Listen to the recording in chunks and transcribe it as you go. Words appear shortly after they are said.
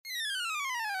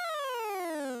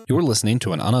You're listening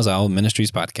to an Anazao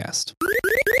Ministries podcast.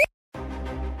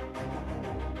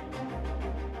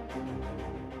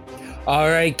 All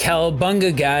right,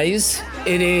 Cowabunga, guys.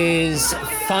 It is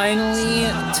finally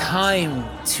time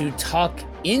to talk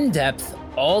in depth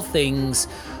all things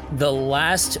The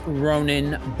Last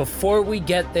Ronin. Before we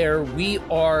get there, we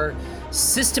are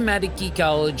Systematic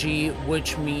Geekology,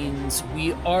 which means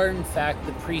we are, in fact,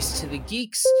 the priests to the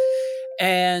geeks.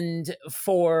 And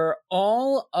for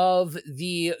all of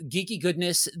the geeky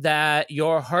goodness that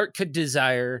your heart could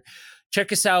desire,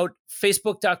 check us out,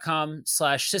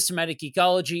 facebook.com/systematic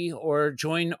geekology, or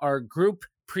join our group,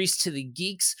 Priest to the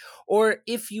Geeks. Or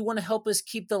if you want to help us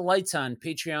keep the lights on,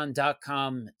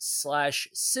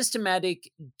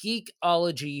 patreon.com/systematic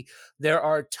geekology. There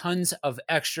are tons of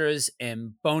extras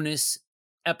and bonus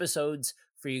episodes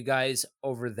for you guys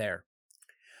over there.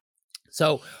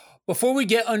 So before we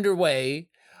get underway,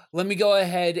 let me go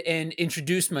ahead and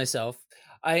introduce myself.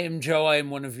 I am Joe. I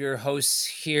am one of your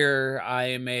hosts here. I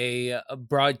am a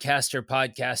broadcaster,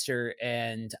 podcaster,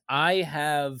 and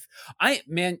guys, I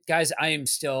am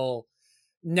still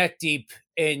neck deep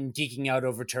in geeking out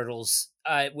over Turtles.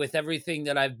 With everything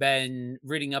that I've been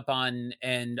reading up on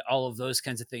and all of those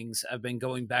kinds of things, I've been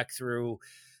going back through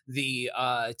the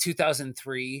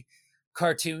 2003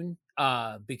 cartoon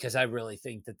because I really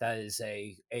think that is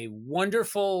a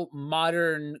wonderful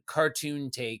modern cartoon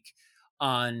take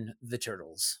on the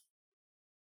Turtles.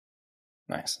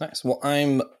 Nice. Well,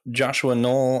 I'm Joshua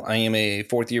Knoll. I am a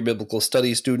fourth-year biblical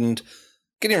studies student,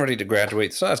 getting ready to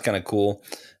graduate, so that's kind of cool.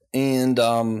 And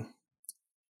I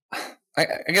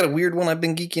got a weird one I've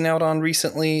been geeking out on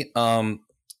recently.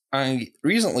 I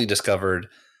recently discovered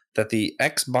that the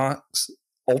Xbox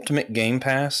Ultimate Game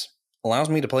Pass allows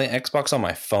me to play Xbox on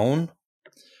my phone,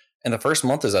 and the first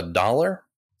month is $1.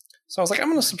 So I was like, I'm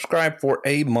going to subscribe for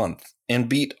a month and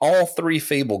beat all 3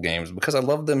 Fable games because I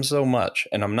love them so much,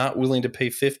 and I'm not willing to pay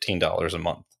 $15 a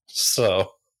month.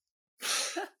 So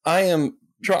I am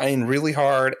trying really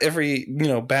hard. Every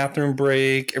bathroom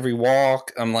break, every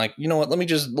walk, I'm like, you know what? Let me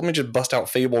just bust out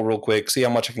Fable real quick, see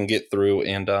how much I can get through,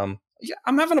 and yeah,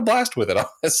 I'm having a blast with it,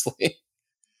 honestly.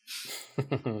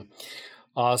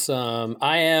 Awesome.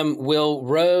 I am Will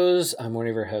Rose. I'm one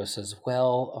of your hosts as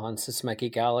well on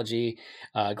Systematic Geekology.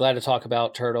 Glad to talk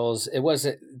about Turtles.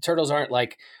 Turtles aren't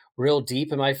like real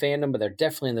deep in my fandom, but they're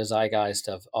definitely in the zeitgeist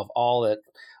of all that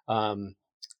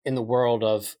in the world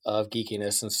of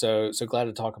geekiness. And so glad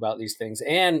to talk about these things.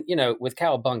 And, with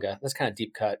Cowabunga, that's kind of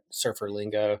deep cut surfer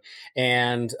lingo.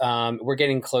 And we're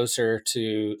getting closer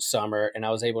to summer, and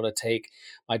I was able to take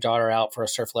my daughter out for a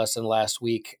surf lesson last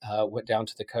week, went down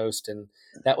to the coast, and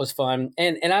that was fun.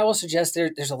 And I will suggest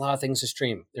there's a lot of things to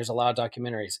stream. There's a lot of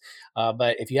documentaries.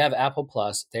 But if you have Apple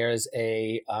Plus, there is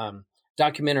a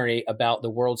documentary about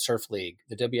the World Surf League.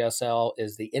 The WSL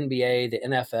is the NBA, the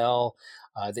NFL,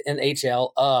 the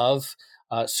NHL of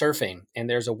surfing, and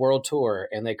there's a world tour,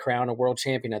 and they crown a world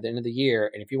champion at the end of the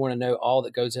year. And if you want to know all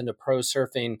that goes into pro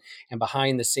surfing and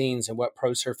behind the scenes and what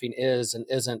pro surfing is and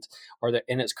isn't, or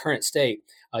in its current state,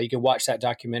 you can watch that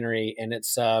documentary, and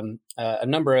it's a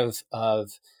number of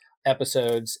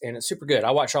episodes, and it's super good.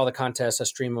 I watch all the contests, I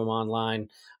stream them online,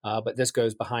 but this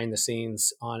goes behind the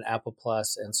scenes on Apple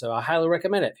Plus, and so I highly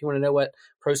recommend it. If you want to know what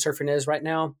pro surfing is right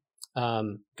now,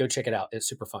 go check it out. It's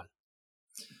super fun.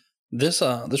 This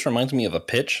reminds me of a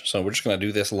pitch, so we're just going to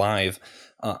do this live.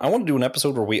 I want to do an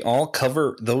episode where we all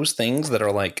cover those things that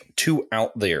are like too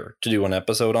out there to do an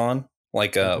episode on.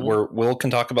 Like where Will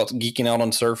can talk about geeking out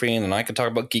on surfing, and I can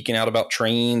talk about geeking out about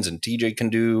trains, and TJ can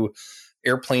do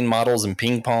airplane models and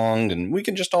ping pong, and we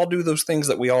can just all do those things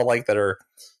that we all like that are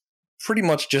pretty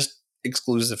much just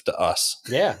exclusive to us.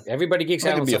 Yeah, everybody geeks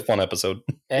out on something. It could be a fun episode.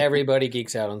 Everybody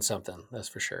geeks out on something, that's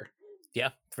for sure.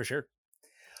 Yeah, for sure.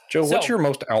 Joe, what's your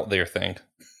most out there thing?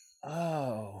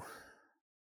 Oh,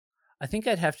 I think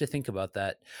I'd have to think about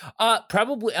that.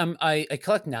 Probably I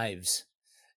collect knives.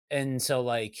 And so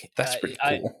like that's pretty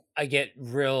cool. I get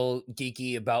real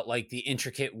geeky about like the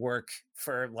intricate work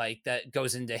for like that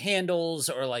goes into handles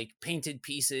or like painted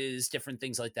pieces, different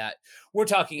things like that. We're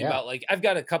talking about like I've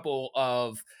got a couple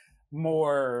of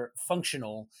more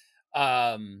functional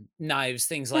knives,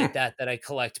 things like that I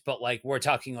collect, but like we're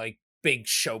talking like big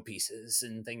showpieces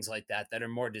and things like that are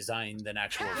more designed than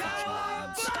actual functional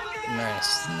knives.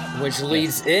 Nice. Which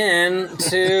leads in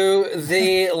to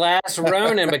the Last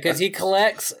Ronin, because he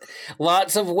collects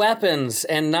lots of weapons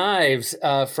and knives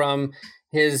from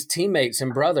his teammates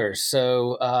and brothers.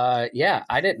 So, I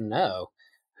didn't know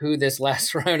who this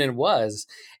Last Ronin was,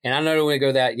 and I don't want to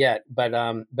go that yet. But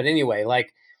anyway,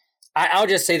 like I'll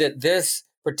just say that this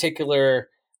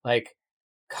particular like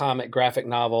comic graphic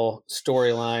novel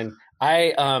storyline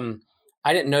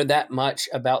I didn't know that much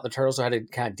about the Turtles. So I had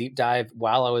to kind of deep dive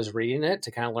while I was reading it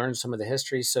to kind of learn some of the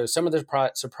history. So some of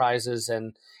the surprises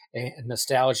and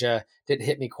nostalgia didn't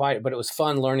hit me quite, but it was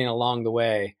fun learning along the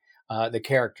way the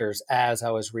characters as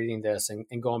I was reading this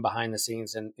and going behind the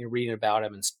scenes and reading about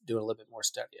them and doing a little bit more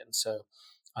studying. So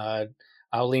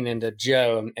I'll lean into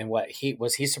Joe and what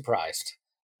he surprised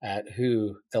at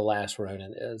who the last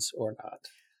Ronin is or not.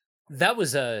 That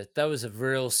was a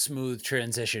real smooth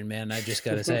transition, man. I just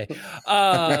gotta say.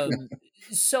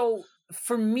 So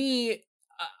for me,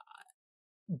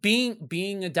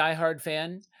 being a diehard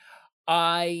fan,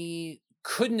 I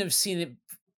couldn't have seen it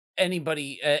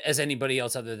anybody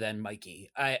else other than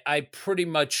Mikey. I pretty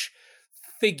much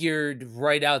figured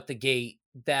right out the gate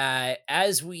that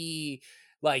as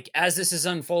this is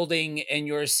unfolding and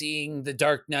you're seeing the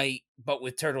Dark Knight but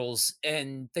with turtles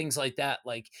and things like that,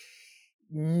 like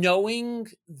knowing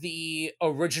the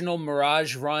original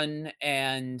Mirage run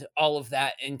and all of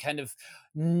that and kind of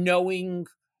knowing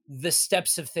the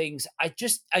steps of things,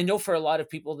 I know for a lot of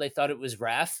people they thought it was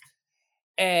Raph,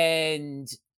 and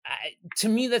to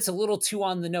me that's a little too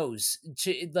on the nose.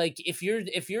 Like if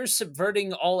you're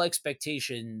subverting all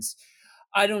expectations,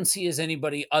 I don't see as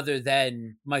anybody other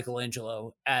than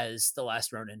Michelangelo as the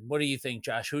last Ronin. What do you think,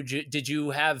 Josh? Did you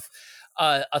have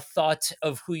a thought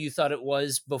of who you thought it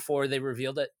was before they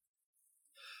revealed it?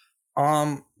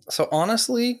 So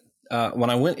honestly, when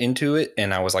I went into it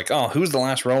and I was like, oh, who's the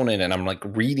last Ronin? And I'm like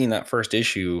reading that first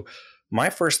issue, my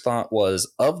first thought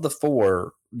was, of the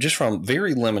four, just from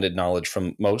very limited knowledge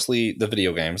from mostly the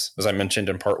video games, as I mentioned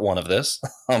in part one of this,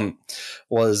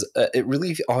 was it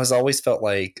really has always felt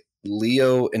like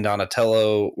Leo and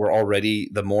Donatello were already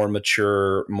the more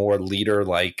mature, more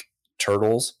leader-like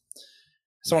turtles.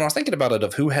 So when I was thinking about it,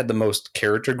 of who had the most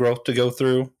character growth to go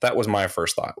through, that was my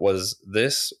first thought, was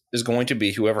this is going to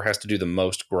be whoever has to do the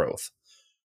most growth.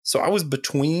 So I was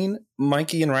between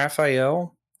Mikey and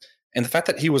Raphael, and the fact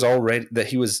that he was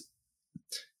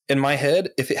in my head,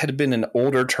 if it had been an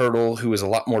older turtle who is a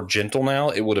lot more gentle now,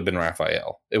 it would have been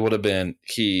Raphael. It would have been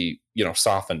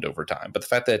softened over time. But the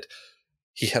fact that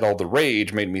he had all the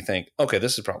rage made me think, okay,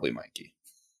 this is probably Mikey.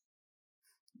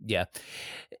 Yeah.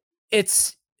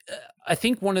 It's I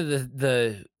think one of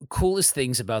the coolest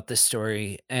things about this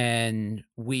story, and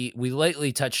we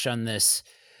lightly touched on this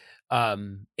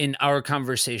in our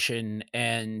conversation,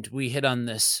 and we hit on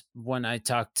this when I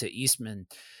talked to Eastman.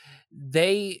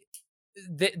 This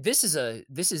is a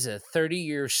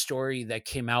 30-year story that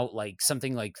came out like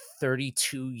something like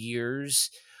 32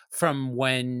 years from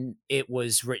when it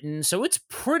was written, so it's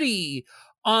pretty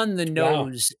on the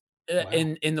nose. Wow.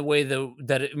 In the way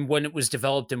when it was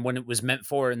developed and when it was meant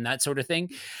for and that sort of thing.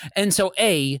 And so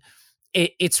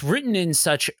it's written in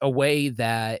such a way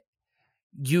that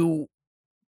you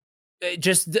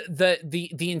just the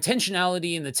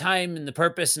intentionality and the time and the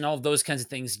purpose and all of those kinds of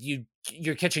things,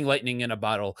 you're catching lightning in a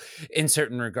bottle in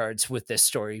certain regards with this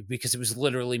story, because it was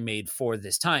literally made for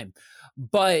this time.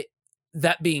 But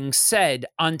that being said,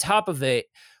 on top of it,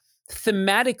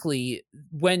 thematically,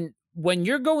 when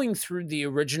you're going through the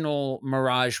original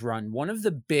Mirage run, one of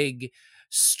the big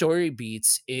story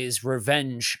beats is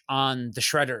revenge on the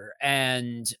Shredder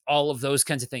and all of those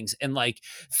kinds of things, and like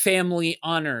family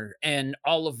honor and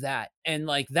all of that. And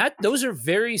like that, those are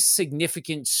very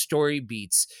significant story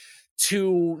beats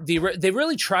they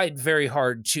really tried very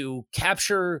hard to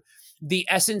capture the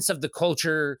essence of the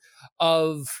culture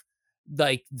of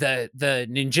like the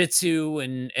ninjutsu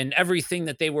and everything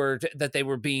that they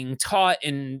were being taught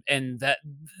and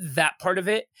that part of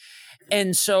it.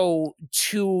 And so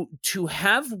to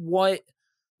have the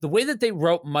way that they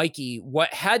wrote Mikey,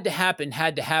 what had to happen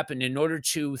in order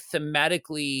to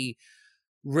thematically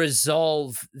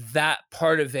resolve that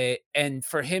part of it, and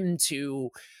for him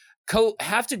to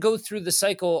have to go through the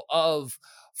cycle of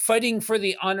fighting for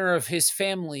the honor of his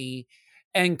family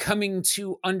and coming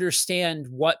to understand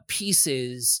what peace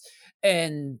is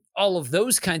and all of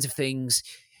those kinds of things.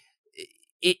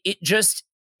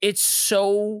 It's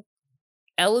so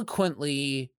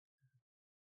eloquently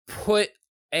put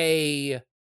a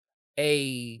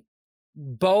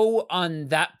bow on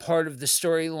that part of the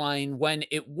storyline, when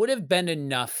it would have been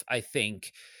enough, I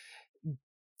think,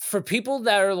 for people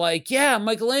that are like, yeah,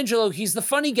 Michelangelo, he's the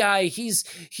funny guy, he's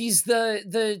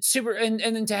the super, and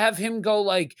then to have him go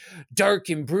like dark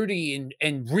and broody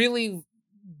and really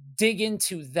dig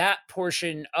into that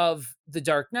portion of the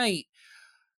Dark Knight.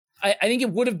 I think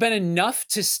it would have been enough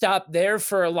to stop there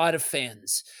for a lot of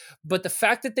fans. But the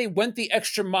fact that they went the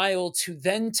extra mile to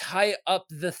then tie up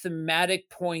the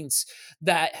thematic points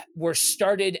that were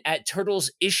started at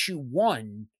Turtles issue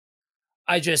 1,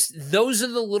 those are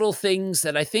the little things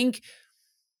that I think.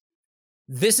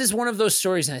 This is one of those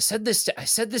stories, and I said this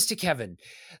to Kevin,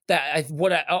 that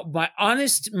my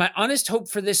honest hope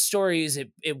for this story is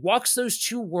it walks those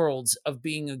two worlds of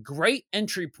being a great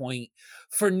entry point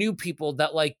for new people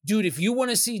that, like, dude, if you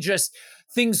want to see just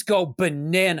things go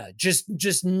banana,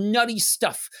 just nutty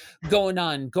stuff going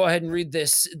on, go ahead and read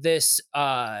this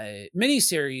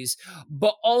miniseries.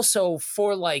 But also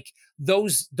for like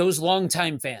those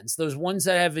longtime fans, those ones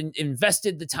that have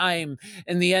invested the time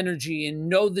and the energy and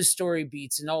know the story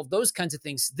beats and all of those kinds of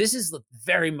things. This is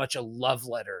very much a love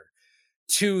letter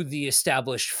to the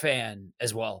established fan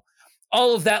as well.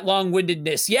 All of that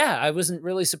long-windedness, yeah, I wasn't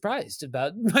really surprised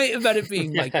about it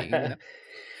being Mikey. You know?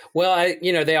 Well,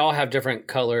 they all have different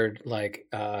colored like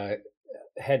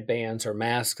headbands or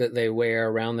masks that they wear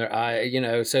around their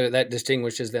eye, so that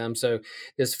distinguishes them. So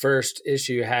this first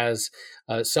issue has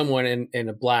someone in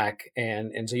a black,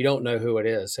 and so you don't know who it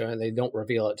is. So they don't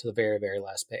reveal it to the very, very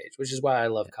last page, which is why I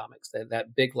love comics.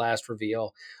 That big last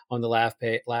reveal on the last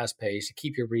page to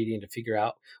keep you reading, to figure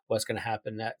out what's going to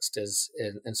happen next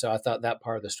and so I thought that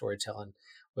part of the storytelling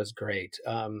was great.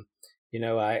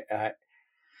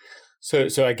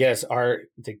 So I guess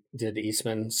did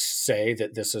Eastman say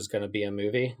that this is going to be a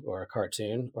movie or a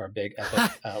cartoon or a big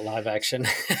epic live action?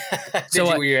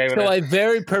 I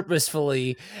very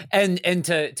purposefully and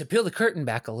to peel the curtain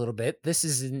back a little bit, this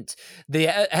isn't the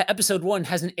episode 1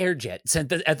 hasn't aired yet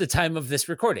at the time of this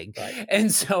recording, right.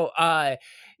 And so I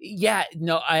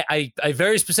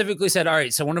very specifically said, all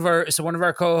right, so one of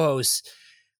our co-hosts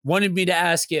wanted me to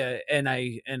ask you, and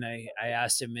I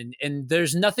asked him, and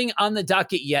there's nothing on the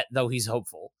docket yet, though he's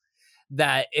hopeful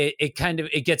that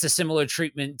it gets a similar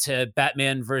treatment to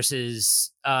Batman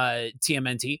versus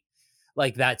TMNT,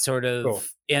 like that sort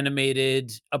of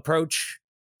animated approach,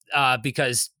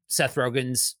 because Seth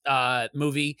Rogen's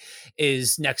movie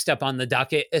is next up on the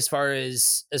docket as far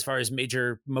as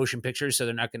major motion pictures, so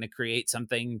they're not going to create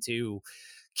something to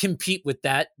compete with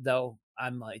that, though.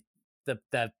 I'm like,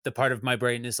 the part of my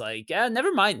brain is like, yeah,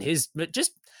 never mind,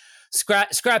 just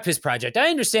scrap his project. I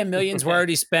understand millions were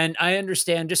already spent. I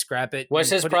understand, just scrap it. What's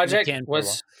his project?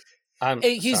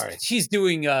 He's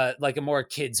doing like a more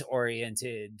kids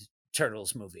oriented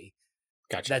Turtles movie.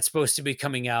 Gotcha. That's supposed to be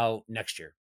coming out next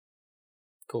year.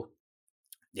 Cool.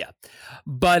 Yeah.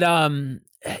 But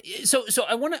so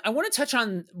I want to touch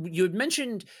on, you had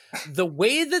mentioned the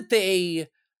way that they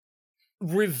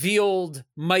revealed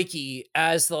Mikey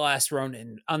as the last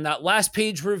Ronin on that last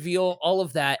page reveal, all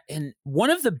of that. And one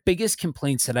of the biggest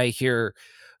complaints that I hear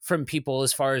from people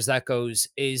as far as that goes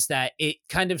is that it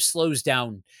kind of slows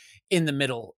down in the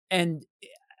middle. And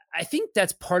I think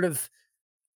that's part of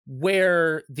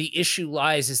where the issue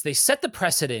lies, is they set the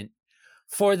precedent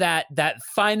for that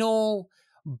final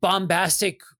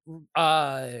bombastic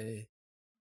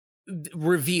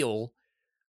reveal.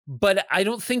 But I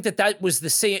don't think that was the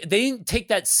same. They didn't take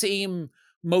that same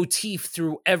motif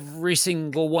through every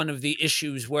single one of the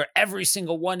issues, where every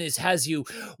single one has you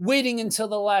waiting until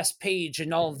the last page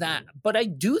and all of that. But I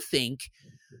do think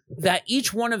that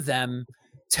each one of them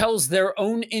tells their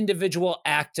own individual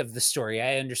act of the story.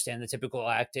 I understand the typical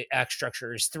act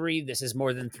structure is 3. This is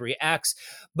more than 3 acts.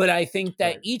 But I think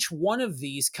that each one of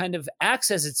these kind of acts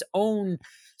as its own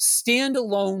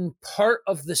standalone part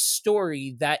of the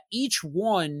story, that each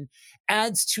one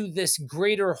adds to this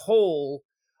greater whole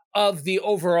of the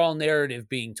overall narrative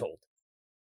being told.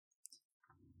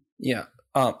 Yeah.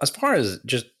 As far as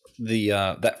just the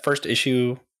that first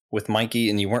issue with Mikey,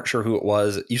 and you weren't sure who it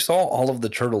was, you saw all of the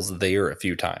turtles there a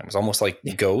few times, almost like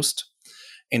Ghost.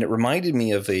 And it reminded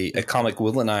me of a comic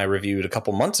Will and I reviewed a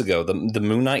couple months ago, the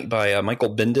Moon Knight by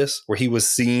Michael Bendis, where he was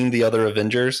seeing the other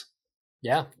Avengers.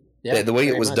 Yeah. Yeah, the way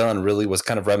it was done really was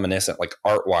kind of reminiscent, like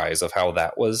art-wise, of how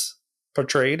that was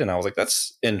portrayed. And I was like,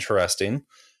 that's interesting.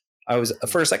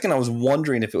 For a second, I was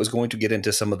wondering if it was going to get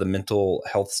into some of the mental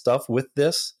health stuff with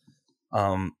this.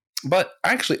 But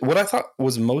actually, what I thought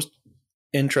was most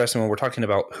interesting when we're talking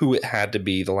about who it had to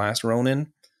be the last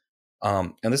Ronin,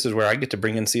 and this is where I get to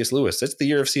bring in C.S. Lewis. It's the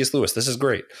year of C.S. Lewis. This is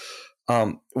great.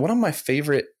 One of my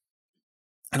favorite,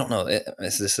 I don't know,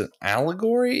 is this an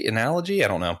analogy? I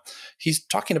don't know. He's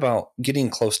talking about getting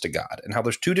close to God and how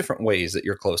there's 2 different ways that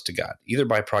you're close to God, either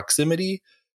by proximity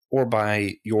or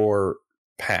by your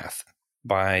path,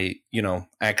 by,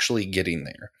 actually getting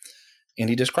there. And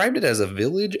he described it as a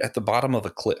village at the bottom of a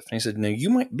cliff. And he said, now you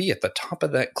might be at the top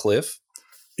of that cliff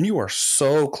and you are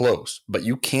so close, but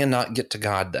you cannot get to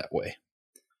God that way.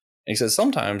 And he says,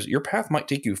 sometimes your path might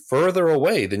take you further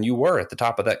away than you were at the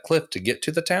top of that cliff to get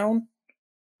to the town.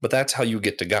 But that's how you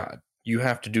get to God. You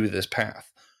have to do this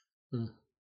path.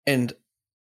 And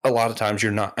a lot of times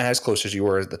you're not as close as you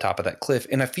were at the top of that cliff.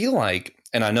 And I feel like,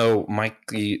 and I know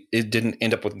Mikey, it didn't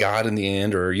end up with God in the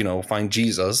end or, find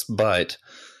Jesus. But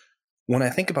when I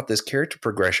think about this character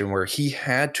progression where he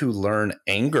had to learn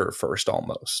anger first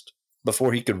almost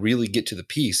before he could really get to the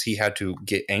peace, he had to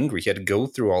get angry. He had to go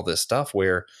through all this stuff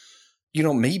where,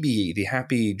 maybe the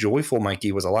happy, joyful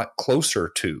Mikey was a lot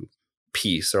closer to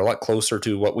peace or a lot closer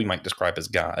to what we might describe as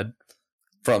God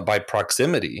by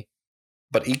proximity,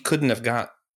 but he couldn't have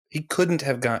got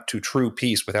to true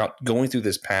peace without going through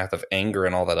this path of anger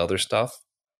and all that other stuff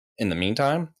in the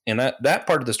meantime. And that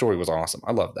part of the story was awesome.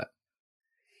 I love that.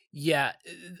 Yeah,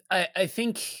 I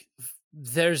think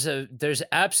there's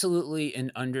absolutely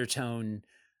an undertone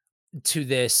to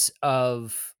this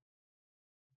of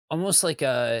almost like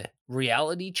a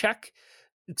reality check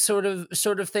sort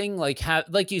of thing,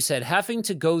 like you said, having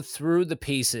to go through the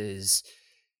paces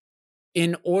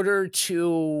in order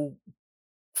to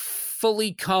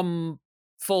fully come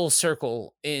full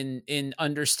circle in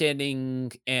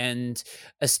understanding and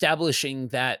establishing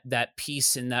that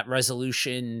peace and that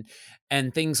resolution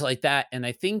and things like that. And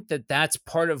I think that that's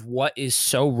part of what is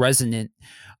so resonant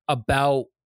about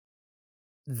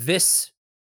this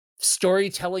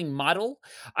storytelling model,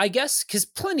 I guess, because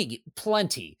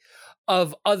plenty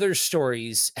of other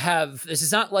stories have. This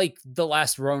is not like The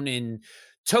Last Ronin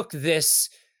took this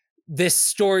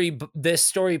story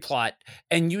plot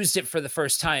and used it for the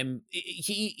first time.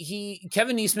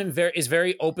 Kevin Eastman is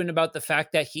very open about the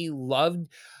fact that he loved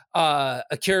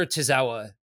Akira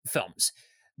Tozawa films,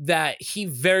 that he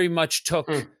very much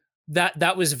took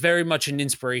that was very much an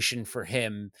inspiration for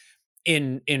him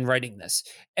in writing this.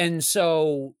 And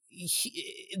so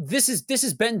this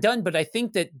has been done, but I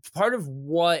think that part of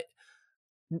what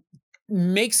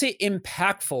makes it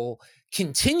impactful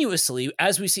continuously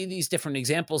as we see these different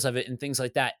examples of it and things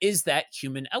like that is that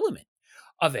human element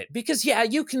of it. Because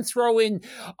you can throw in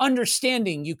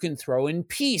understanding, you can throw in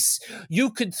peace, you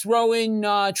could throw in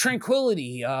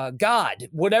tranquility, God,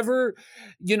 whatever,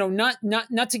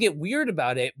 not to get weird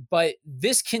about it, but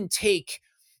this can take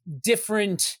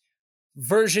different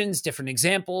versions, different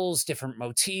examples, different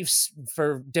motifs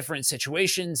for different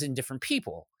situations and different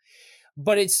people.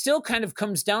 But it still kind of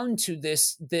comes down to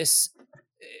this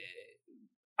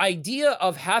idea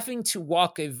of having to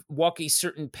walk a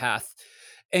certain path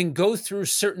and go through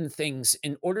certain things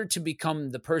in order to become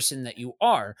the person that you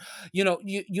are.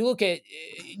 You look at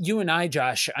you and I,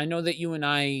 Josh. I know that you and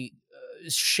I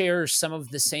share some of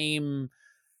the same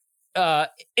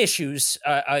issues.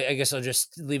 I guess I'll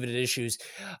just leave it at issues.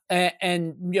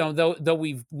 And though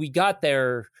we got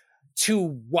there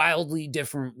two wildly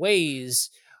different ways,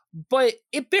 but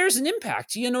it bears an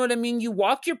impact. You know what I mean? You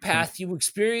walk your path, you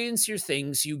experience your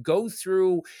things, you go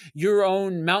through your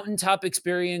own mountaintop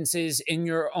experiences in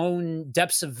your own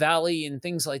depths of valley and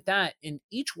things like that. And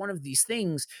each one of these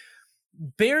things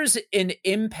bears an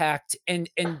impact, and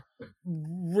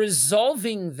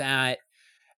resolving that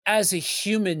as a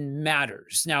human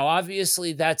matters. Now,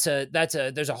 obviously there's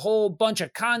a whole bunch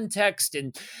of context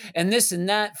and this and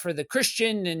that for the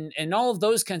Christian and all of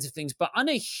those kinds of things. But on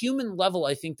a human level,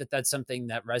 I think that that's something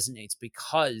that resonates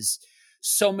because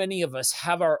so many of us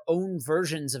have our own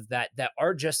versions of that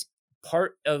are just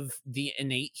part of the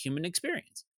innate human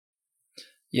experience.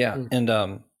 Yeah.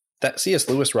 And, that C.S.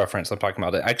 Lewis reference I'm talking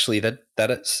about, actually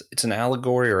it's an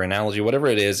allegory or analogy, whatever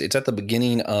it is. It's at the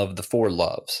beginning of The Four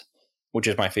Loves, which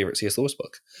is my favorite C.S. Lewis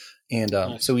book.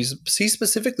 And so he's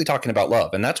specifically talking about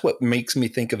love. And that's what makes me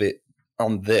think of it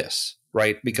on this,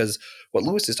 right? Because what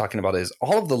Lewis is talking about is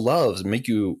all of the loves make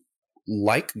you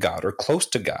like God or close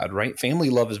to God, right? Family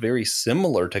love is very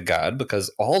similar to God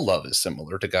because all love is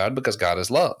similar to God because God is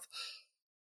love.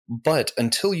 But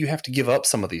until you have to give up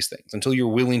some of these things, until you're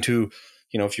willing to,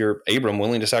 if you're Abram,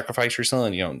 willing to sacrifice your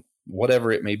son,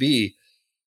 whatever it may be,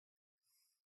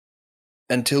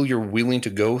 until you're willing to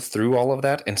go through all of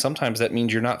that. And sometimes that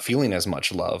means you're not feeling as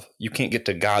much love. You can't get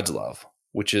to God's love,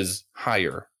 which is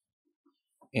higher.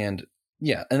 And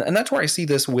yeah, and that's where I see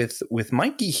this with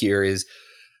Mikey here is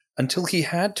until he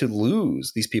had to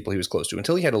lose these people he was close to,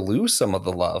 until he had to lose some of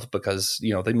the love because,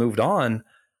 they moved on.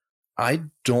 I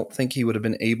don't think he would have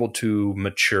been able to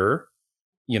mature.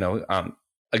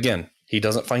 Again, he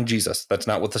doesn't find Jesus. That's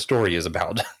not what the story is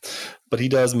about. But he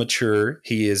does mature.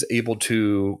 He is able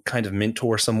to kind of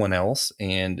mentor someone else.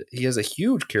 And he has a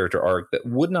huge character arc that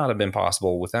would not have been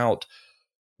possible without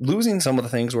losing some of the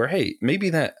things where, hey, maybe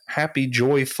that happy,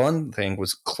 joy, fun thing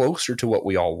was closer to what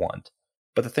we all want.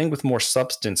 But the thing with more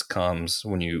substance comes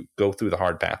when you go through the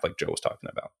hard path like Joe was talking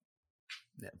about.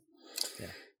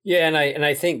 Yeah, and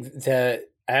I think that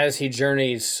as he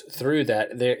journeys through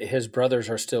that, his brothers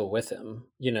are still with him.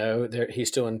 He's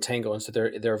still entangled, and so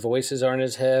their voices are in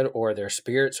his head, or their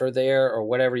spirits are there, or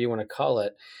whatever you want to call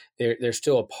it. They're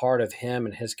still a part of him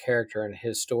and his character and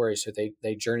his story. So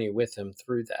they journey with him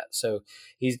through that. So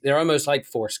they're almost like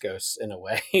Force ghosts in a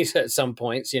way at some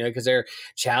points, because they're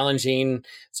challenging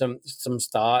some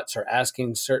thoughts or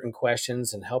asking certain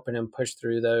questions and helping him push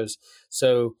through those.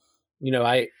 So,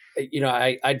 I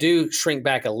do shrink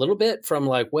back a little bit from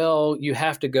like, well, you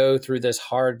have to go through this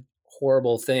hard,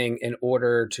 horrible thing in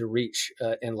order to reach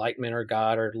enlightenment or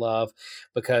God or love,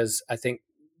 because I think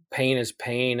pain is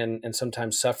pain, and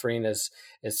sometimes suffering is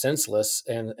senseless.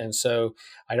 And so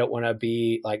I don't want to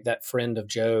be like that friend of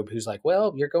Job who's like,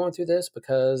 well, you're going through this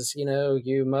because,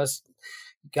 you must,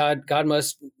 God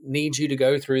must need you to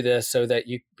go through this so that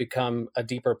you become a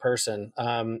deeper person.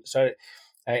 So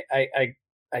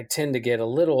I tend to get a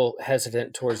little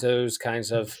hesitant towards those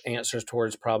kinds of answers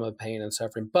towards problem of pain and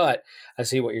suffering. But I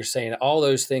see what you're saying. All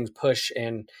those things push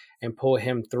and pull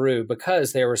him through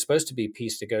because there were supposed to be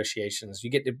peace negotiations. You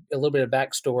get a little bit of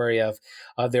backstory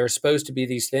of there were supposed to be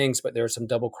these things, but there was some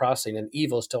double crossing and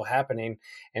evil still happening.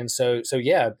 And so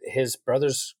yeah, his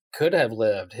brothers could have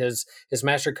lived. His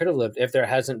master could have lived if there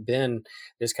hasn't been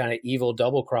this kind of evil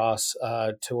double cross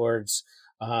towards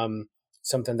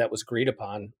something that was agreed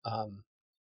upon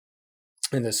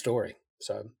in this story.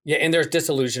 So yeah, and there's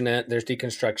disillusionment, there's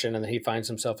deconstruction, and then he finds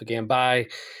himself again by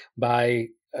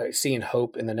seeing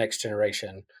hope in the next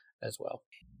generation as well.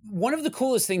 One of the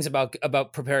coolest things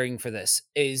about preparing for this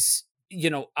is,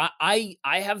 I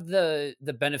have the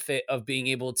benefit of being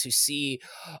able to see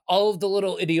all of the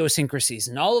little idiosyncrasies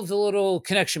and all of the little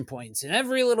connection points and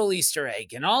every little Easter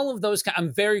egg and all of those.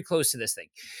 I'm very close to this thing.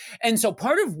 And so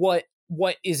part of what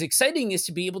is exciting is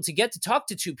to be able to get to talk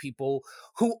to two people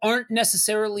who aren't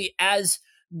necessarily as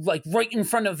like right in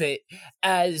front of it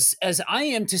as I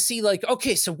am, to see like,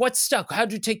 okay, so what stuck?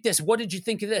 How'd you take this? What did you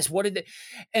think of this? What did it?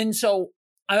 And so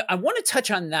I want to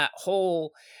touch on that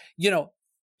whole,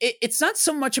 it's not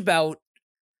so much about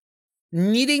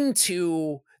needing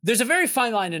to, there's a very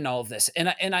fine line in all of this. And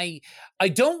I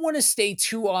don't want to stay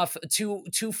too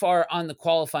far on the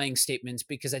qualifying statements,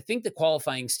 because I think the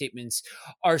qualifying statements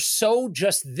are so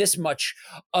just this much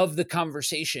of the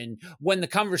conversation, when the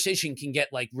conversation can get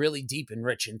like really deep and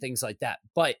rich and things like that.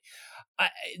 But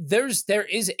there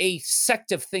is a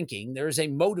sect of thinking, there is a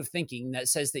mode of thinking that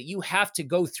says that you have to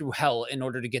go through hell in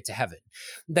order to get to heaven,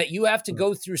 that you have to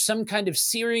go through some kind of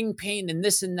searing pain and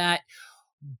this and that.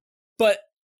 But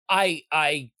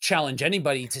I challenge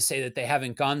anybody to say that they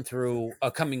haven't gone through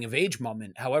a coming of age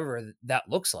moment, however that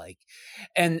looks like.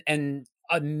 And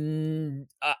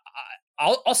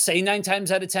I'll say 9 times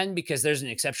out of 10, because there's an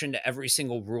exception to every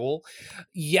single rule.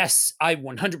 Yes, I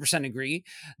 100% agree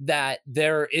that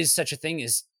there is such a thing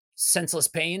as senseless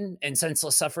pain and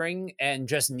senseless suffering and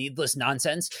just needless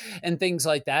nonsense and things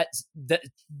like that.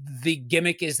 The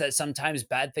gimmick is that sometimes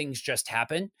bad things just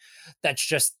happen. That's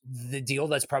just the deal.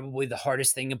 That's probably the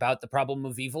hardest thing about the problem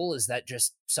of evil, is that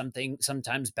just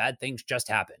sometimes bad things just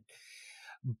happen.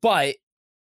 But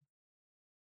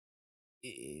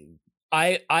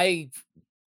I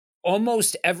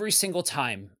almost every single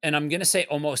time, and I'm going to say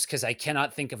almost because I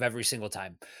cannot think of every single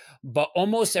time, but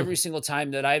almost every single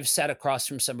time that I've sat across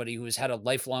from somebody who has had a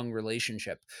lifelong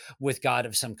relationship with God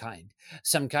of some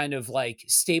kind of like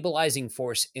stabilizing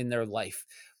force in their life,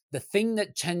 the thing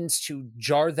that tends to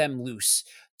jar them loose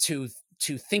to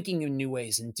thinking in new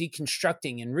ways and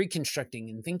deconstructing and reconstructing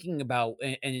and thinking about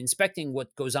and inspecting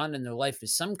what goes on in their life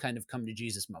is some kind of come to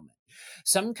Jesus moment,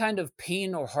 some kind of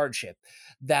pain or hardship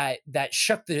that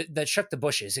shook the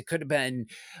bushes. It could have been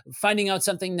finding out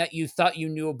something that you thought you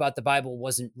knew about the Bible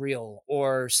wasn't real,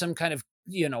 or some kind of,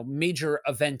 major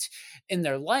event in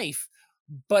their life.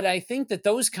 But I think that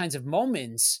those kinds of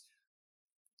moments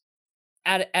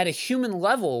at a human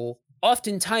level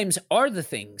oftentimes are the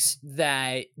things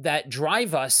that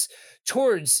drive us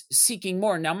towards seeking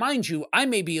more. Now, mind you, I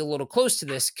may be a little close to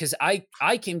this because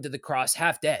I came to the cross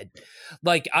half dead.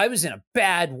 Like, I was in a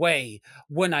bad way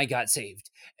when I got saved.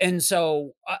 And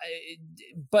so,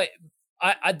 but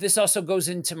this also goes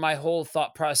into my whole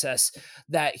thought process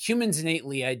that humans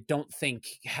innately, I don't think,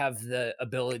 have the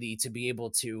ability to be able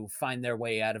to find their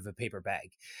way out of a paper bag.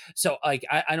 So like,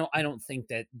 I don't think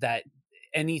that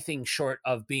anything short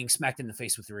of being smacked in the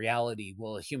face with reality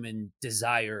will a human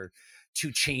desire to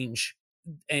change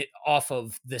it off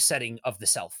of the setting of the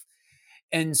self.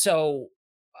 And so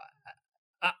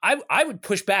I would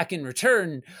push back in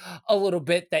return a little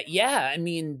bit that, yeah, I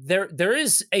mean, there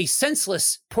is a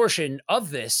senseless portion of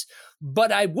this,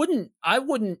 but I wouldn't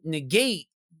negate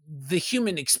the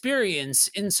human experience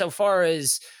insofar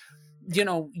as,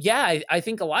 I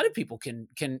think a lot of people can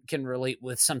relate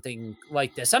with something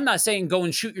like this. I'm not saying go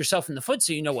and shoot yourself in the foot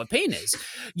so you know what pain is.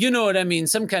 You know what I mean?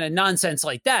 Some kind of nonsense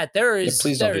like that. There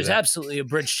is absolutely a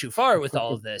bridge too far with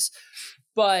all of this.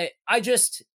 But I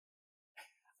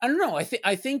don't know.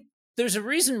 I think there's a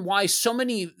reason why so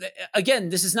many, again,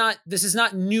 this is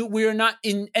not new. We're not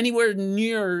in anywhere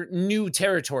near new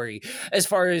territory as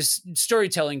far as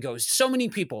storytelling goes. So many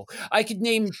people, I could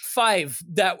name 5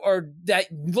 that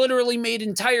literally made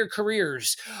entire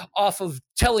careers off of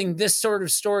telling this sort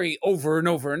of story over and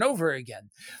over and over again.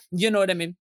 You know what I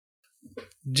mean?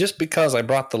 Just because I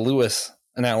brought the Lewis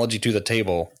analogy to the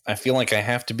table, I feel like I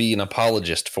have to be an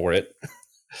apologist for it.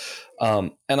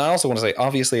 And I also want to say,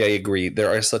 obviously, I agree.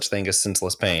 There are such thing as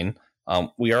senseless pain.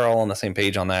 We are all on the same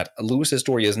page on that. Lewis's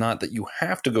story is not that you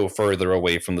have to go further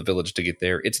away from the village to get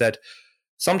there. It's that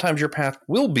sometimes your path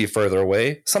will be further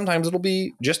away. Sometimes it'll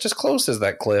be just as close as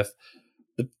that cliff.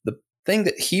 The thing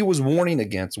that he was warning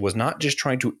against was not just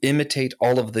trying to imitate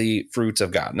all of the fruits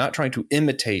of God, not trying to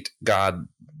imitate God,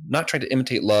 not trying to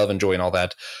imitate love and joy and all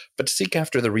that, but to seek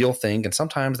after the real thing. And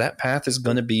sometimes that path is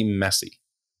going to be messy.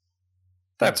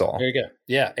 That's all. There you go.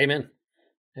 Yeah. Amen.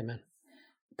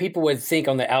 People would think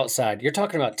on the outside, you're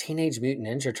talking about Teenage Mutant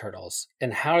Ninja Turtles,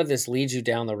 and how did this lead you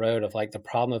down the road of like the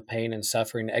problem of pain and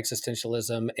suffering,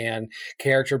 existentialism and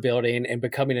character building and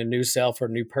becoming a new self or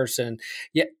a new person?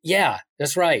 Yeah,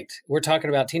 that's right. We're talking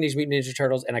about Teenage Mutant Ninja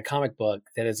Turtles and a comic book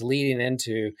that is leading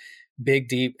into big,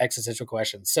 deep existential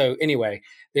questions. So anyway,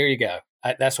 there you go.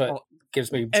 That's what gives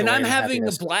me joy and I'm having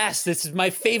a blast. This is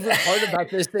my favorite part about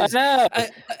this.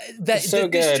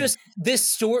 This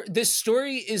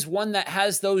story is one that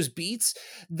has those beats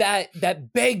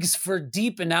that begs for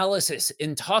deep analysis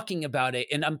in talking about it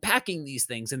and unpacking these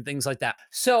things and things like that.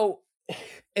 So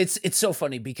it's so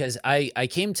funny because I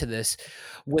came to this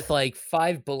with like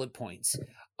 5 bullet points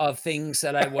of things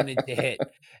that I wanted to hit.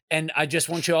 And I just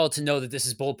want you all to know that this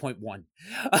is bullet point 1.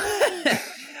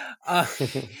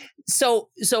 So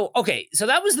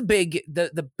that was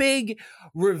the big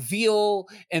reveal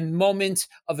and moment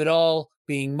of it all,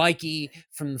 being Mikey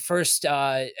from the first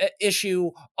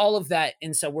issue, all of that.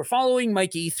 And so we're following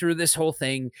Mikey through this whole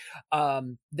thing.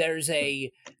 There's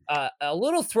a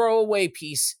little throwaway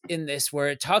piece in this where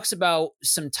it talks about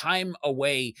some time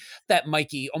away that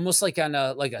Mikey, almost like on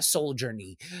a soul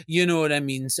journey, you know what I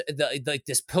mean? So like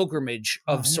this pilgrimage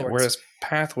of sorts. Where his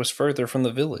path was further from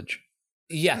the village.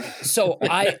 Yeah. So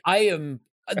I'm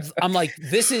like,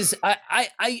 this is,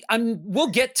 we'll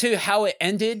get to how it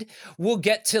ended. We'll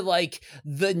get to like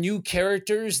the new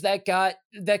characters that got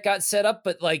set up.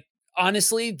 But like,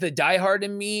 honestly, the diehard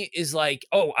in me is like,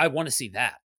 oh, I want to see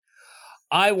that.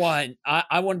 I want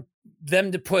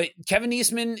them to put Kevin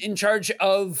Eastman in charge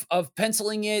of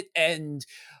penciling it, and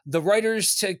the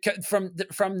writers from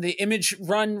the Image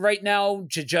run right now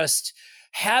to just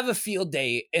have a field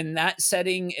day in that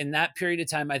setting, in that period of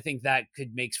time. I think that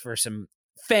could make for some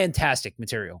fantastic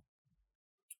material.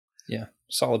 Yeah.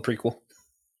 Solid prequel.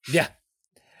 Yeah.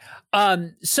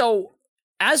 So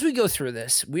as we go through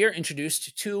this, we are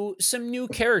introduced to some new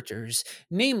characters,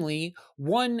 namely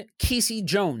one Casey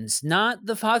Jones, not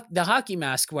the hockey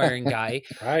mask wearing guy,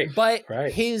 but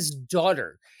his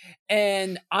daughter.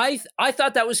 And I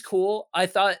thought that was cool. I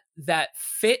thought that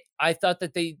fit. I thought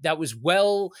that was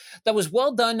well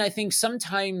done. I think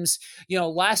sometimes,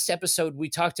 last episode we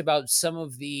talked about some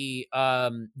of the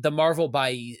Marvel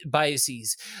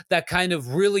biases that kind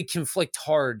of really conflict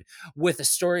hard with a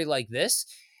story like this.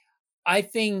 I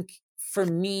think for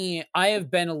me, I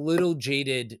have been a little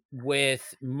jaded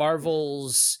with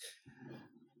Marvel's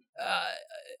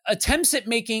attempts at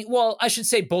making, well, I should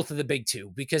say both of the big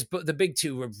two, because the big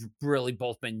two have really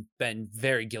both been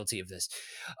very guilty of this,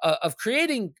 of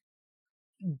creating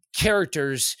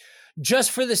characters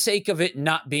just for the sake of it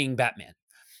not being Batman,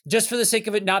 just for the sake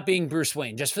of it not being Bruce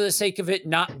Wayne, just for the sake of it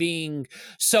not being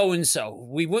so-and-so.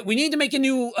 We need to make a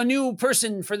new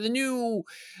person for the new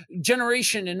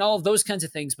generation and all of those kinds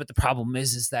of things. But the problem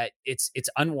is that it's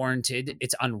unwarranted,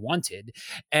 it's unwanted,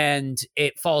 and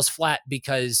it falls flat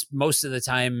because most of the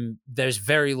time there's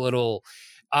very little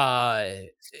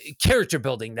character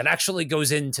building that actually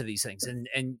goes into these things.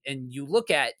 And you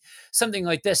look at something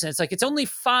like this and it's like, it's only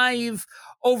 5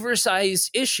 oversized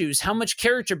issues. How much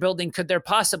character building could there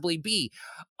possibly be?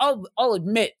 I'll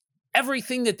admit,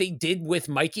 everything that they did with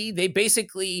Mikey, they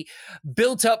basically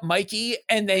built up Mikey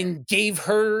and then gave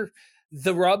her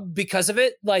the rub because of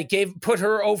it, like put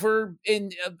her over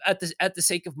in at the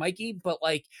sake of Mikey. But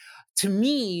like, to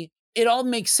me, it all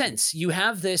makes sense. You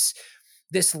have this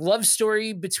this love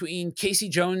story between Casey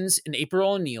Jones and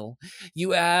April O'Neil.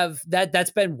 You have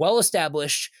that's been well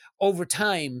established over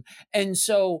time. And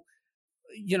so,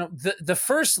 the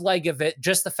first leg of it,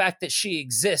 just the fact that she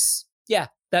exists, yeah,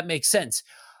 that makes sense.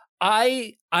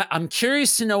 I'm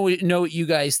curious to know what you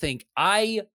guys think.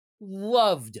 I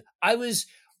was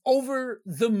over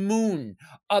the moon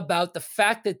about the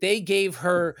fact that they gave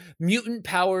her mutant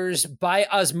powers by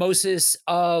osmosis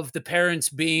of the parents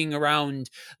being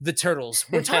around the turtles.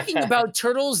 We're talking about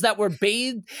turtles that were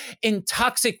bathed in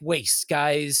toxic waste,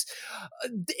 guys.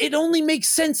 It only makes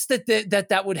sense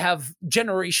that would have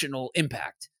generational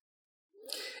impact.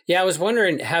 Yeah, I was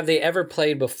wondering, have they ever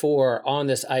played before on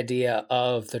this idea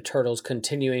of the turtles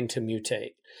continuing to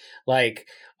mutate? Like,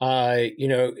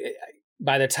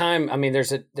 by the time, I mean,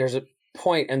 there's a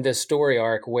point in this story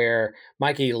arc where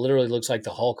Mikey literally looks like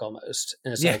the Hulk almost,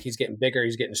 and it's like he's getting bigger,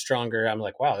 he's getting stronger. I'm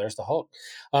like, wow, there's the Hulk.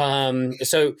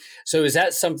 So is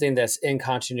that something that's in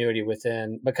continuity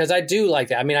within? Because I do like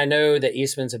that. I mean, I know that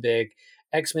Eastman's a big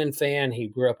X-Men fan. He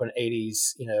grew up in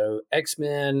 80s,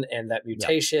 X-Men and that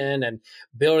mutation and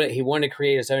build it. He wanted to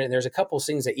create his own. And there's a couple of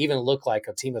things that even look like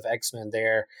a team of X-Men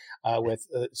there, with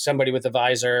somebody with a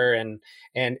visor and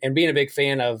being a big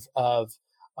fan of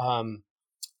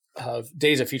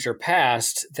Days of Future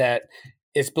Past, that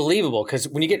it's believable, because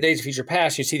when you get Days of Future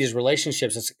Past, you see these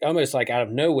relationships. It's almost like out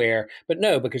of nowhere, but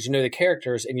no, because you know the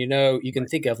characters and you can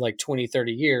think of like 20,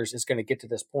 30 years, it's going to get to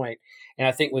this point. And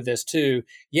I think with this too,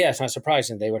 it's not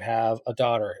surprising they would have a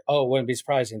daughter. Oh, it wouldn't be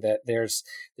surprising that there's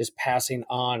this passing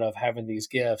on of having these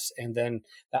gifts. And then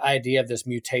the idea of this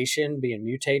mutation, being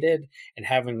mutated and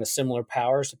having the similar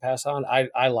powers to pass on.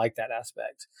 I like that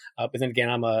aspect. But then again,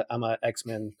 I'm a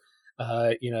X-Men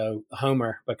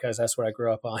Homer, because that's what I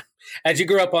grew up on. As you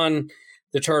grew up on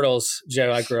the Turtles,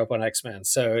 Joe, I grew up on X-Men.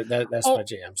 So that's my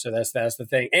jam. So that's the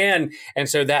thing. And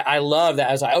so that I love that.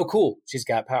 I was like, oh, cool. She's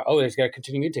got power. Oh, it's got to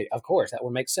continue mutating. Of course, that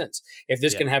would make sense. If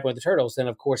this can happen with the Turtles, then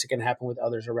of course it can happen with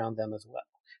others around them as well.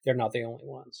 They're not the only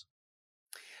ones.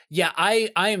 Yeah,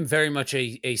 I am very much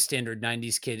a standard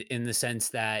 90s kid, in the sense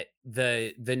that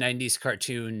the 90s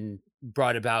cartoon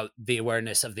brought about the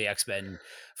awareness of the X-Men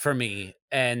for me.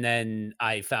 And then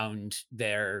I found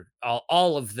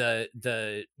all of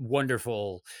the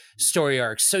wonderful story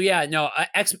arcs. So yeah, no,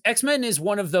 X-Men is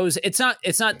one of those. It's not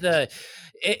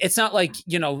like,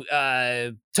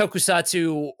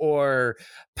 Tokusatsu or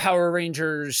Power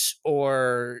Rangers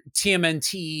or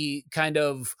TMNT kind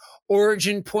of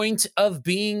origin point of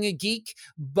being a geek,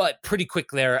 but pretty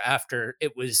quick thereafter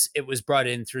it was brought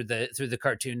in through the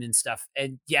cartoon and stuff.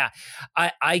 And yeah,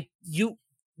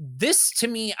 this to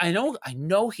me, I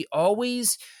know he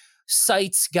always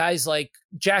cites guys like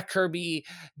Jack Kirby,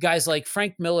 guys like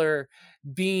Frank Miller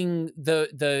being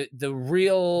the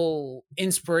real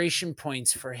inspiration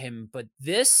points for him, but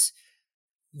this,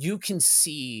 you can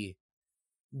see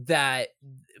that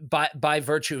by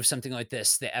virtue of something like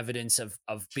this, the evidence of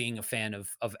being a fan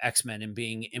of X-Men and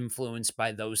being influenced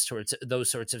by those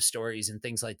sorts of stories and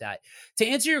things like that. To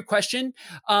answer your question,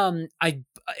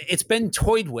 it's been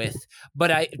toyed with,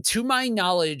 but to my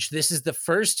knowledge, this is the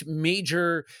first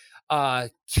major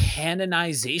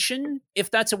canonization,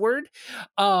 if that's a word,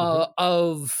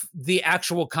 of the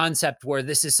actual concept, where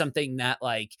this is something that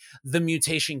like the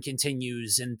mutation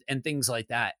continues and things like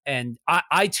that. And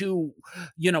I too,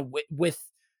 with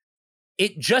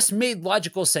it, just made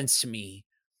logical sense to me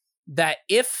that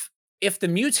if the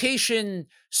mutation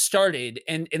started,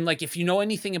 and like, if you know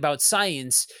anything about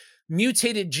science,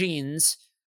 mutated genes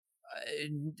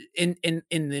in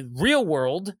the real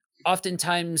world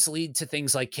oftentimes lead to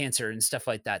things like cancer and stuff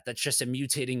like that. That's just a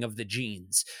mutating of the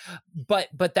genes. But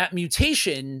that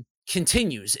mutation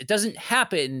continues. It doesn't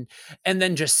happen and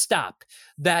then just stop.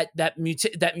 That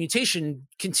mutation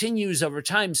continues over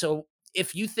time. So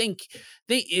if you think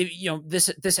this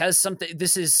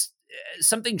is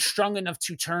something strong enough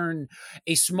to turn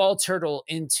a small turtle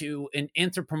into an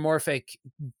anthropomorphic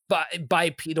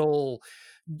bipedal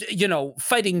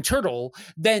fighting turtle,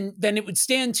 then it would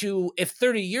stand to, if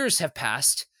 30 years have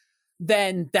passed,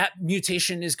 then that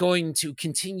mutation is going to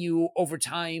continue over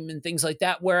time and things like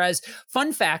that. Whereas,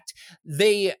 fun fact,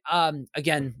 they,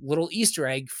 again, little Easter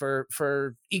egg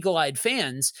for eagle-eyed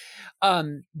fans,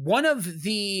 one of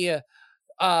the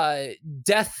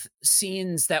death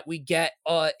scenes that we get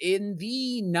in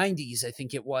the 90s, I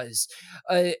think it was,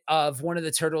 of one of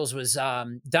the turtles was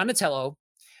Donatello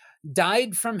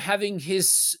died from having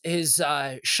his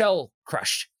shell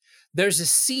crushed. There's a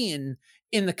scene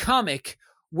in the comic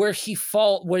where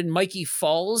when Mikey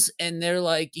falls and they're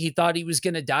like, he thought he was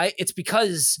going to die. It's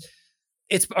because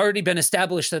it's already been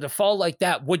established that a fall like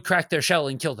that would crack their shell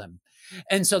and kill them.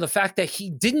 And so the fact that he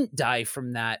didn't die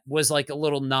from that was like a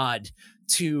little nod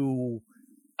to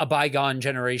a bygone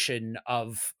generation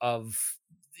of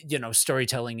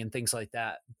storytelling and things like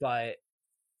that. But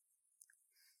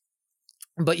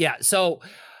yeah, so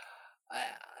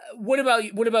what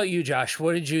about you, Josh?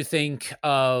 What did you think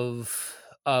of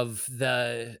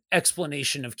the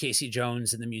explanation of Casey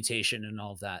Jones and the mutation and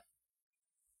all of that?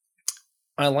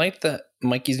 I liked that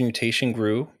Mikey's mutation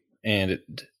grew and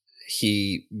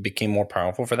he became more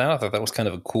powerful for that. I thought that was kind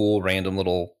of a cool, random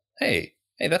little, hey,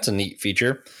 that's a neat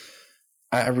feature.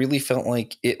 I really felt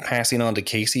like it passing on to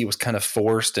Casey was kind of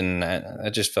forced, and I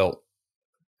just felt,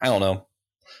 I don't know,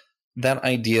 that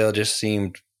idea just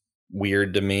seemed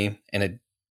weird to me, and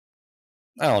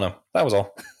I don't know. That was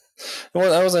all.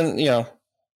 Well, I wasn't,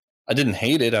 I didn't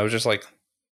hate it. I was just like,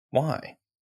 why?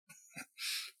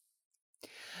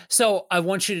 So I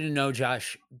want you to know,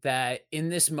 Josh, that in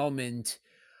this moment,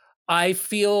 I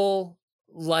feel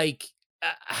like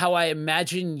how I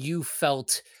imagine you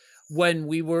felt when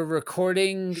we were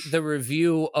recording the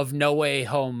review of No Way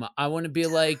Home. I want to be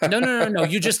like, no.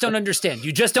 You just don't understand.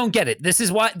 You just don't get it. This is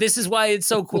why it's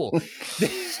so cool.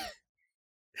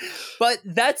 But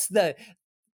that's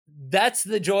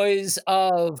the joys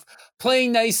of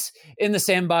playing nice in the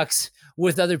sandbox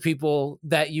with other people,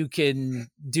 that you can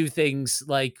do things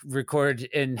like record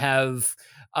and have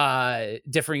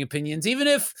differing opinions, even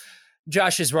if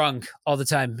Josh is wrong all the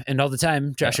time, and all the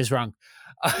time Josh is wrong.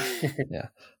 Yeah.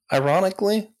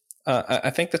 Ironically, I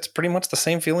think that's pretty much the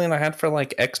same feeling I had for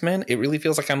like X-Men. It really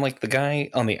feels like I'm like the guy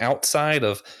on the outside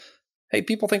of, hey,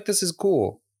 people think this is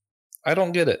cool. I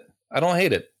don't get it. I don't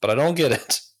hate it, but I don't get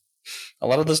it. A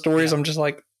lot of the stories, I'm just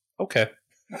like, okay.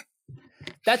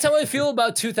 That's how I feel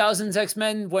about 2000s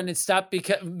X-Men, when it stopped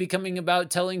becoming about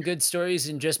telling good stories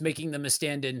and just making them a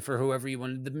stand-in for whoever you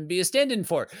wanted them to be a stand-in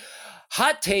for.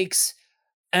 Hot takes,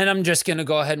 and I'm just going to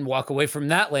go ahead and walk away from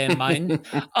that landmine.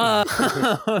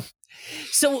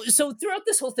 So throughout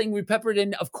this whole thing, we peppered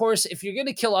in, of course, if you're going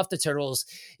to kill off the Turtles,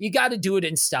 you got to do it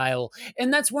in style.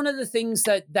 And that's one of the things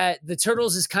that the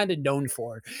Turtles is kind of known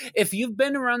for. If you've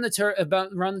been around the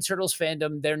Turtles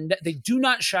fandom, they do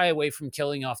not shy away from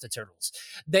killing off the Turtles.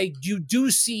 You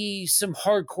do see some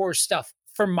hardcore stuff.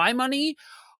 For my money,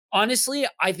 honestly,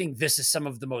 I think this is some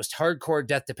of the most hardcore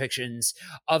death depictions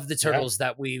of the Turtles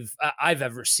that I've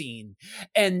ever seen.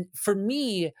 And for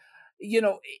me,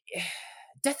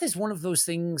 death is one of those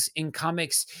things in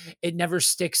comics. It never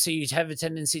sticks, so you have a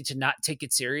tendency to not take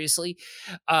it seriously.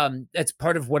 That's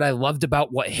part of what I loved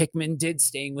about what Hickman did,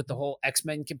 staying with the whole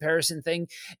X-Men comparison thing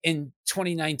in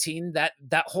 2019. That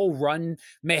whole run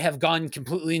may have gone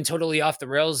completely and totally off the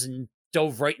rails and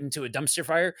dove right into a dumpster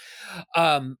fire.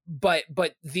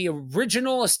 But the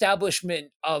original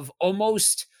establishment of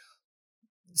almost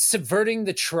subverting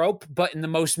the trope, but in the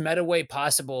most meta way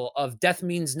possible, of death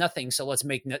means nothing, so let's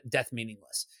make death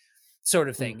meaningless, sort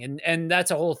of thing. And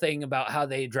that's a whole thing about how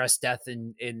they address death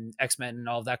in X-Men and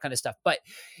all that kind of stuff. But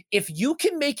if you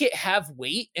can make it have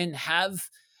weight and have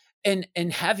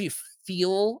you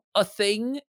feel a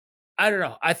thing, I don't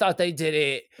know. I thought they did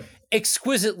it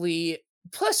exquisitely,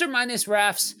 plus or minus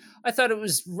Raph's. I thought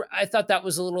that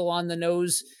was a little on the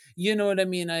nose. You know what I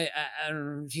mean? I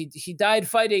don't know. He died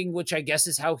fighting, which I guess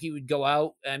is how he would go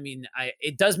out. I mean,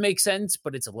 it does make sense,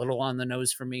 but it's a little on the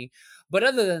nose for me. But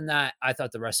other than that, I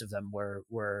thought the rest of them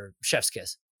were chef's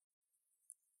kiss.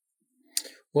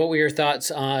 What were your thoughts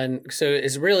on? So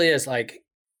it really is like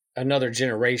another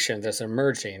generation that's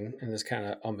emerging in this kind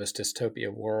of almost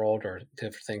dystopia world or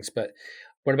different things. But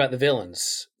what about the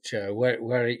villains, Joe? What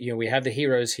we have the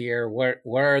heroes here. What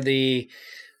are the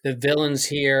villains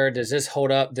here? Does this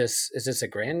hold up? Is this a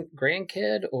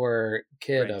grandkid or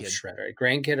kid of Shredder?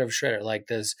 Grandkid of Shredder. Like,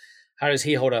 how does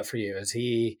he hold up for you? Is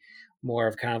he more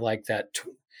of kind of like that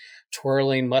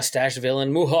twirling mustache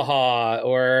villain, muhaha,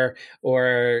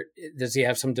 or does he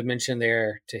have some dimension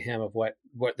there to him of what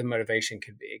the motivation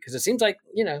could be? Because it seems like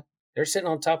they're sitting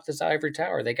on top of this ivory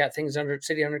tower. They got things under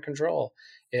control.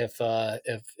 If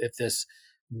this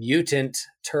mutant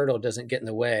turtle doesn't get in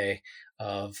the way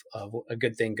of a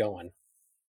good thing going.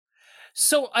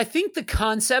 So I think the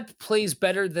concept plays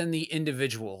better than the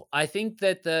individual. I think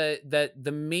that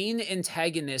the main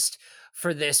antagonist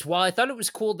for this, while I thought it was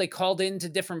cool, they called into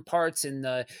different parts and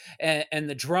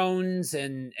the drones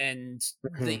and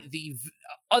the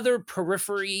other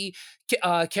periphery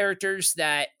characters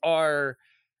that are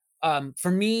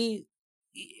for me,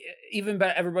 even by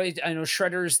everybody, I know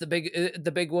Shredder's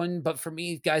the big one, but for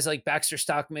me, guys like Baxter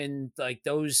Stockman, like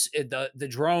those, the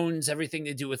drones, everything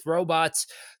to do with robots,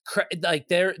 like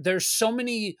there's so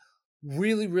many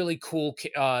really, really cool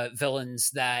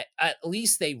villains that at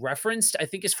least they referenced. I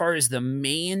think as far as the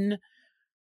main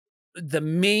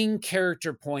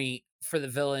character point for the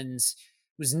villains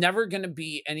was never going to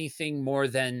be anything more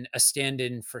than a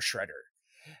stand-in for Shredder.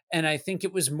 And I think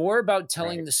it was more about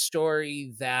telling Right. the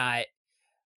story that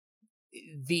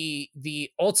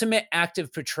the ultimate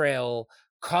active portrayal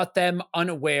caught them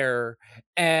unaware,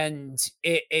 and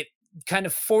it kind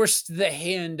of forced the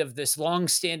hand of this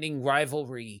long-standing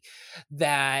rivalry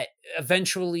that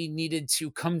eventually needed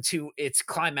to come to its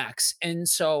climax. And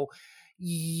so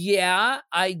yeah,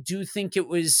 I do think it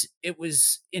was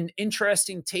an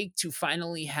interesting take to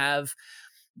finally have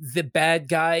the bad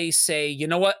guy say, you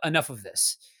know what, enough of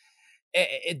this.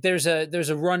 There's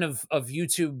a run of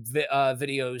YouTube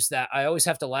videos that I always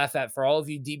have to laugh at for all of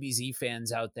you DBZ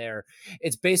fans out there.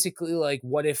 It's basically like,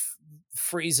 what if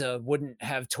Frieza wouldn't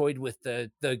have toyed with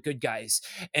the good guys,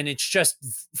 and it's just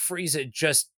Frieza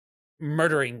just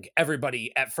murdering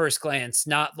everybody at first glance,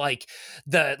 not like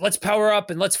the let's power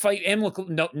up and let's fight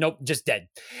Amleth. Nope, just dead.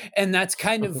 And that's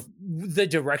kind of the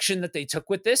direction that they took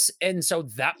with this. And so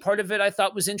that part of it I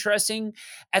thought was interesting.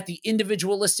 At the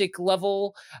individualistic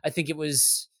level, I think it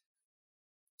was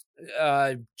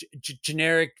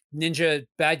generic ninja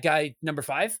bad guy number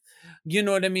 5. You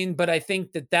know what I mean? But I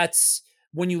think that that's,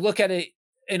 when you look at it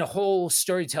in a whole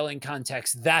storytelling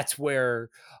context, that's where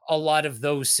a lot of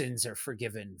those sins are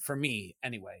forgiven, for me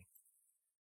anyway.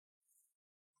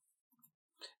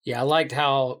 Yeah, I liked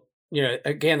how,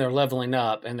 again, they're leveling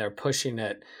up and they're pushing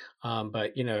it.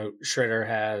 But Shredder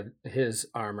had his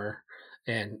armor,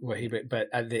 and but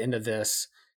at the end of this,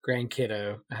 Grand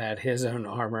Kiddo had his own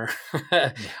armor,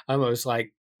 almost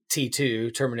like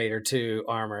T2 Terminator 2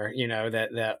 armor.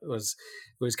 That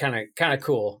was kind of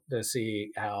cool to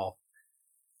see how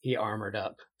he armored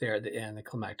up there at the end, the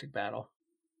climactic battle.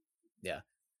 Yeah.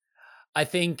 I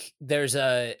think there's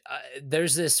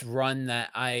this run that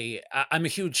I'm a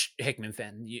huge Hickman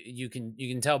fan. You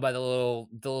can tell by the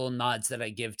little nods that I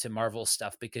give to Marvel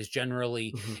stuff, because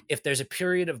generally, if there's a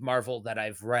period of Marvel that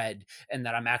I've read and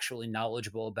that I'm actually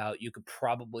knowledgeable about, you could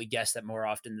probably guess that more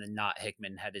often than not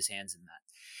Hickman had his hands in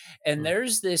that. And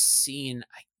there's this scene,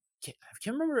 I can't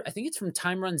remember, I think it's from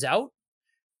Time Runs Out,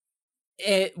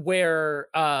 where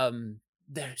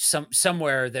there's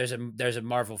somewhere there's a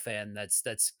Marvel fan that's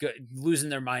losing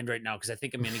their mind right now, because I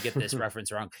think I'm going to get this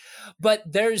reference wrong. But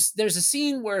there's a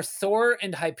scene where Thor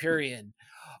and Hyperion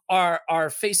are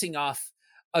facing off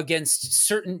against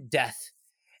certain death,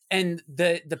 and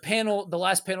the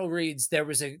last panel reads, there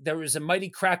was a mighty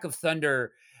crack of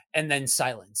thunder and then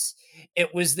silence.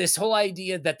 It was this whole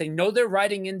idea that they know they're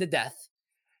riding into death,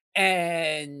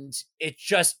 and it's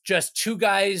just two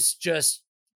guys just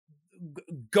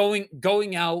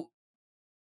going out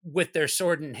with their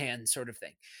sword in hand, sort of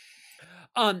thing.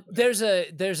 There's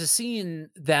a scene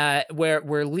that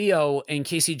where Leo and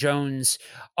Casey Jones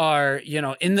are,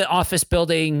 in the office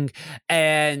building,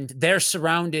 and they're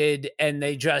surrounded, and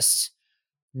they just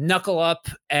knuckle up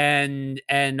and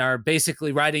are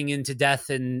basically riding into death,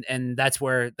 and that's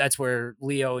where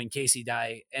Leo and Casey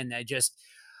die. And I just,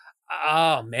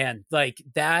 oh man, like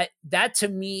that to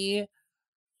me,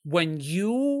 when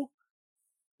you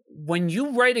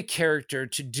write a character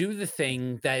to do the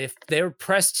thing that if they're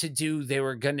pressed to do, they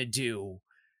were going to do,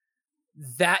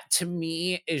 that to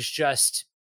me is just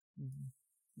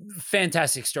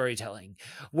fantastic storytelling.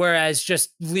 Whereas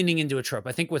just leaning into a trope,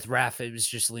 I think with Raph, it was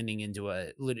just leaning into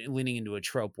a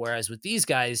trope. Whereas with these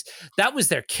guys, that was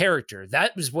their character.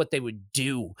 That was what they would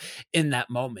do in that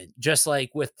moment. Just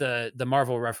like with the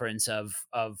Marvel reference of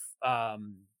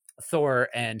Thor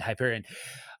and Hyperion.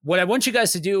 What I want you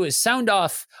guys to do is sound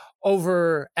off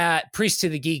over at Priest to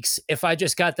the Geeks if I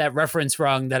just got that reference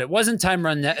wrong, that it wasn't Time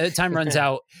Runs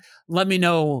Out. Let me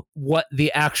know what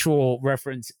the actual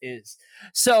reference is.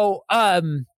 So, I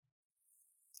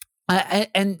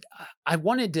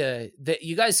wanted to, that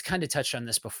you guys kind of touched on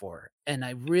this before, and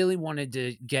I really wanted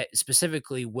to get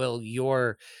specifically, Will,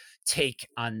 your take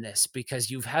on this,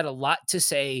 because you've had a lot to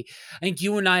say. I think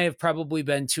you and I have probably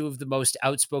been two of the most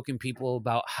outspoken people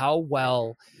about how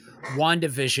well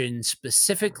WandaVision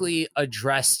specifically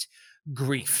addressed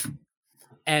grief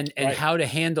and right, how to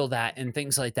handle that and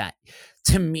things like that.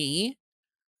 To me,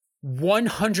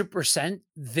 100%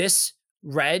 this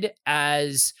read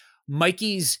as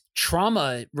Mikey's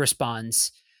trauma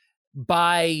response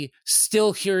by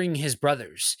still hearing his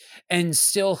brothers and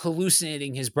still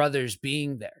hallucinating his brothers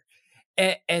being there.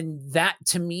 And that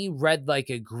to me read like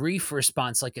a grief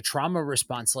response, like a trauma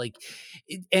response, like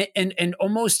and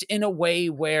almost in a way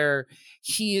where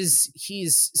he's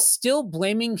still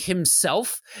blaming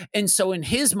himself. And so in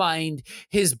his mind,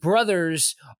 his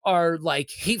brothers are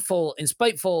like hateful and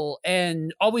spiteful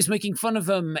and always making fun of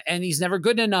him, and he's never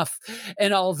good enough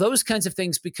and all of those kinds of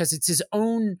things, because it's his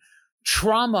own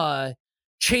trauma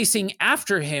chasing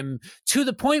after him, to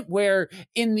the point where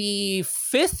in the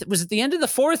fifth, was it the end of the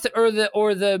fourth or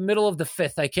the middle of the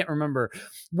fifth? I can't remember,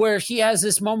 where he has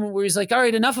this moment where he's like, all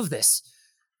right, enough of this,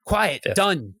 quiet, Fifth.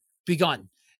 done, be gone.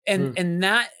 And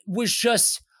that was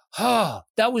just,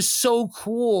 that was so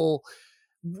cool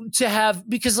to have,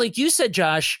 because like you said,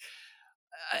 Josh,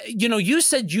 you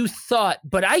said you thought,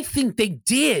 but I think they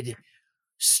did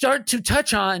start to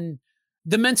touch on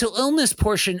the mental illness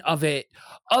portion of it,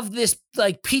 of this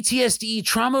like PTSD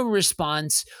trauma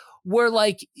response, where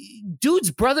like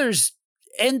dude's brothers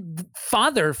and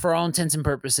father, for all intents and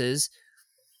purposes,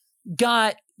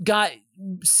 got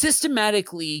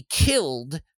systematically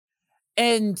killed.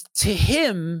 And to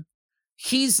him,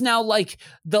 he's now like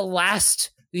the last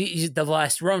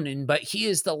Ronin, but he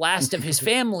is the last of his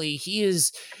family. He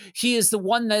is the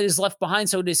one that is left behind.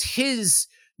 So it is his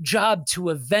job to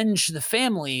avenge the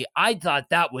family. I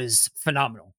thought that was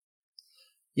phenomenal.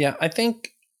 Yeah, I think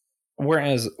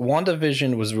whereas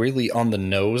WandaVision was really on the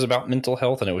nose about mental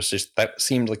health, and it was just, that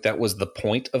seemed like that was the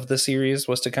point of the series,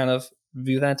 was to kind of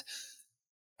view that.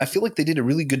 I feel like they did a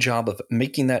really good job of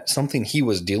making that something he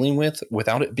was dealing with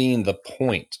without it being the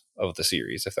point of the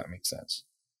series, if that makes sense.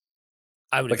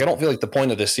 I don't feel like the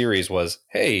point of this series was,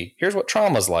 hey, here's what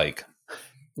trauma's like.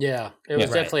 Yeah, it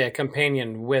was definitely a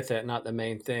companion with it, not the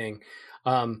main thing.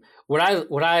 What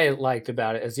I liked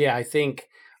about it is, I think,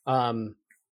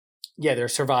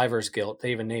 there's survivor's guilt.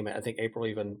 They even name it. I think April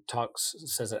even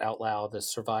says it out loud, the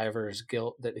survivor's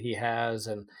guilt that he has.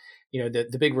 And,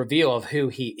 the big reveal of who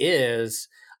he is,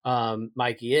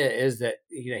 Mikey is that,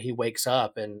 he wakes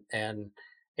up and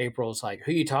April's like,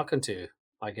 who are you talking to?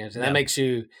 Like, and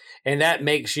that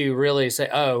makes you really say,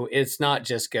 oh, it's not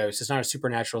just ghosts. It's not a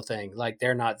supernatural thing. Like,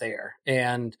 they're not there.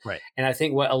 And I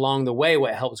think along the way,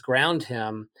 what helps ground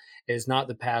him is not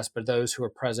the past, but those who are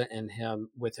present in him,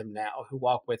 with him now, who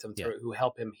walk with him through, who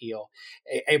help him heal.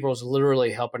 April's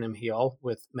literally helping him heal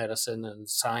with medicine and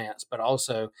science, but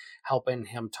also helping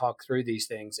him talk through these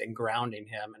things and grounding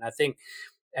him. And I think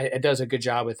it does a good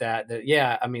job with that.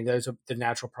 Those are the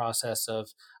natural process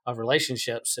of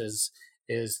relationships is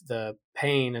the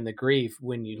pain and the grief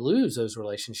when you lose those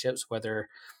relationships, whether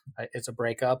it's a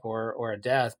breakup or a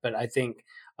death. But I think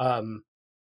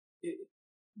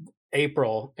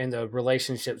April and the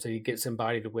relationships that he gets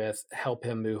embodied with help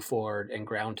him move forward and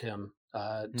ground him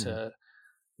to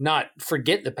not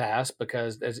forget the past,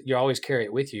 because you always carry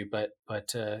it with you, but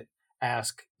to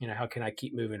ask, how can I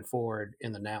keep moving forward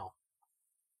in the now?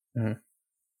 Mm-hmm.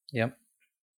 Yep.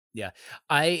 Yeah.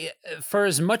 For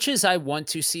as much as I want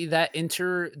to see that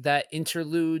interlude,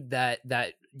 that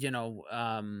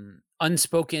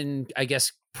unspoken, I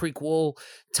guess, prequel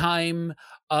time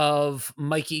of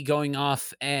Mikey going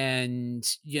off and,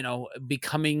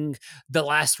 becoming the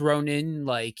last Ronin,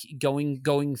 like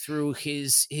going through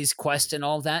his quest and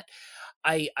all that,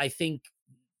 I think,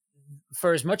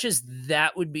 for as much as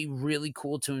that would be really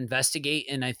cool to investigate,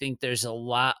 and I think there's a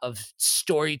lot of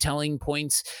storytelling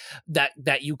points that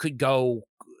you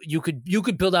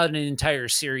could build out an entire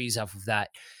series off of that.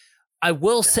 I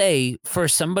will say, for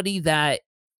somebody that,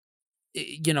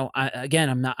 I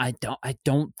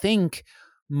don't think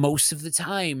most of the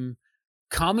time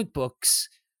comic books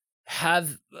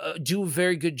do a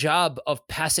very good job of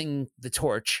passing the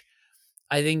torch.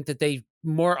 I think that they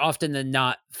more often than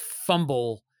not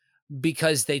fumble,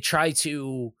 because they try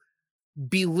to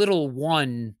belittle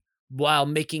one while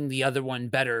making the other one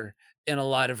better in a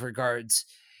lot of regards.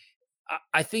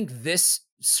 I think this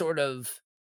sort of,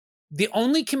 the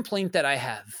only complaint that I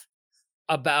have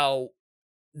about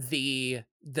the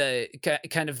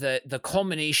kind of the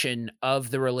culmination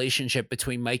of the relationship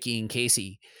between Mikey and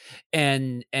Casey,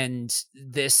 and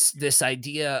this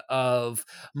idea of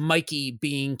Mikey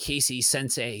being Casey's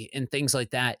sensei and things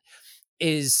like that,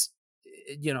 is,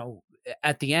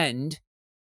 at the end,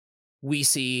 we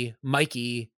see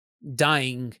Mikey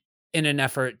dying in an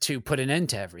effort to put an end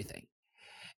to everything.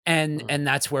 And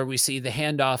that's where we see the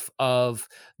handoff of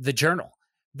the journal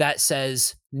that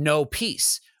says no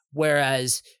peace.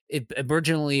 Whereas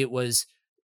originally it was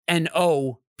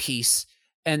N-O peace.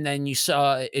 And then you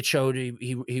saw it showed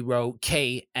he wrote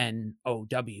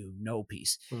K-N-O-W, no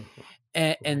peace.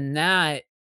 Mm-hmm. And that,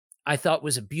 I thought,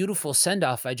 was a beautiful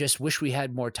send-off. I just wish we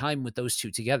had more time with those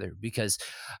two together, because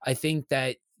I think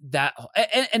that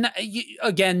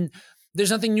again, there's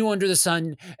nothing new under the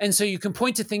sun. And so you can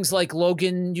point to things like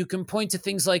Logan. You can point to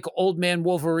things like Old Man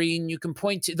Wolverine. You can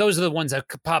point to, those are the ones that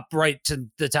pop right to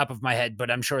the top of my head,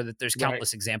 but I'm sure that there's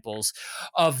countless examples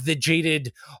of the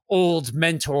jaded old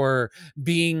mentor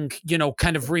being,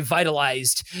 kind of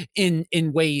revitalized in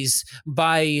ways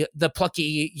by the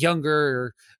plucky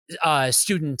younger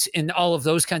student and all of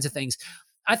those kinds of things.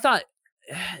 I thought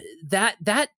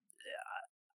that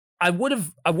I would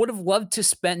have loved to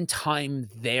spend time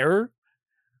there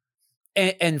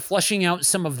and fleshing out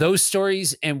some of those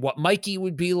stories and what Mikey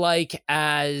would be like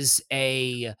as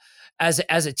a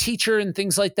teacher and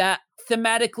things like that.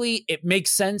 Thematically, it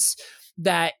makes sense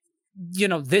that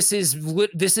this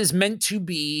is meant to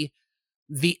be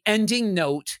the ending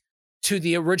note to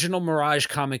the original Mirage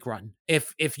comic run.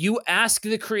 If you ask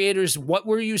the creators, what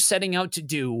were you setting out to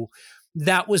do?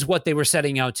 That was what they were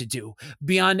setting out to do.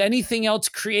 Beyond anything else,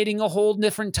 creating a whole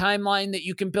different timeline that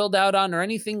you can build out on or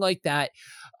anything like that.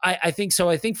 I think so.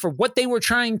 I think for what they were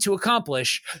trying to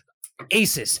accomplish,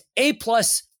 aces, A+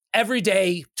 every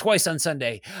day, twice on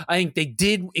Sunday. I think they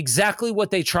did exactly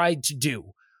what they tried to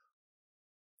do.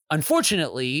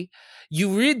 Unfortunately,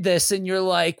 you read this and you're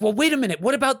like, well, wait a minute.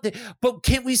 What about but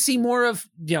can't we see more of,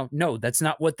 no, that's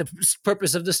not what the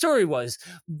purpose of the story was.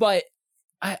 But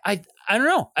I don't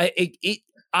know.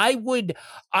 I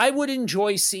would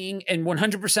enjoy seeing, and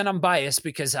 100% I'm biased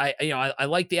because I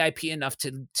like the IP enough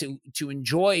to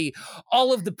enjoy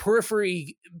all of the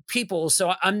periphery people.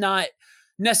 So I'm not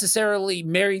necessarily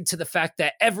married to the fact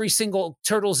that every single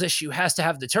Turtles issue has to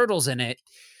have the Turtles in it,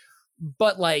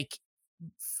 but like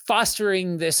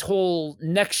fostering this whole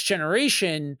next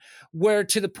generation where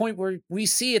to the point where we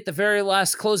see at the very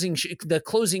last closing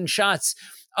shots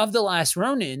of The Last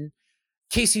Ronin,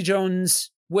 Casey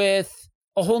Jones with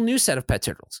a whole new set of pet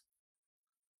turtles.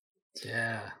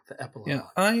 Yeah, the epilogue. Yeah,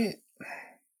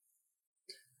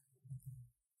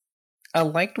 I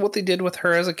liked what they did with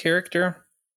her as a character.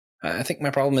 I think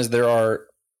my problem is there are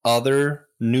other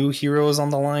new heroes on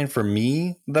the line for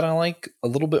me that I like a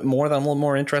little bit more, that I'm a little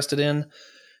more interested in.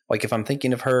 Like if I'm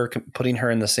thinking of her, putting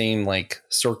her in the same like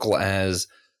circle as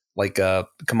like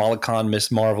Kamala Khan,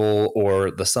 Miss Marvel, or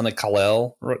the Son of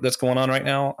Kal-El that's going on right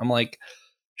now, I'm like,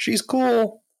 she's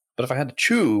cool, but if I had to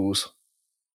choose,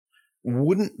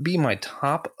 wouldn't be my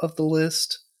top of the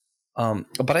list.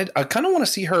 But I kind of want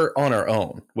to see her on her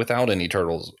own without any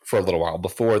turtles for a little while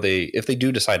before if they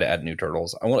do decide to add new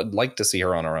turtles. I would like to see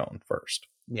her on her own first.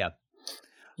 Yeah.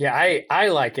 Yeah, I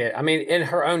like it. I mean, in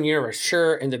her own universe,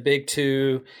 sure, in the big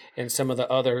two and some of the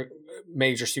other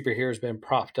major superheroes been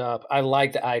propped up. I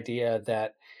like the idea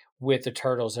that with the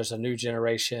Turtles, there's a new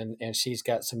generation and she's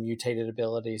got some mutated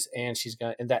abilities and she's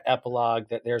got in that epilogue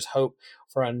that there's hope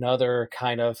for another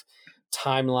kind of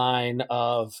timeline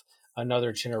of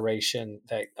another generation,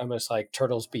 that almost like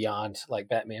Turtles Beyond, like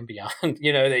Batman Beyond,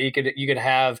 that you could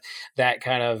have that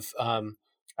kind of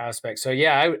aspect. So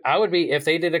yeah, I would be, if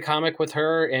they did a comic with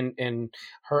her in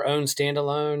her own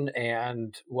standalone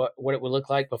and what it would look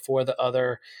like before the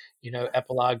other,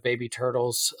 epilogue baby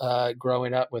turtles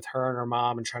growing up with her and her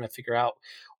mom and trying to figure out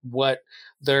what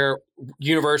their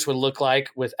universe would look like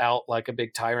without like a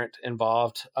big tyrant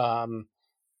involved, and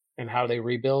how they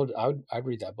rebuild. I'd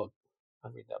read that book.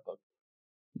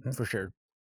 For sure.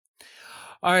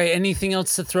 All right. Anything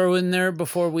else to throw in there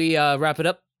before we wrap it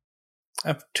up? I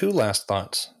have two last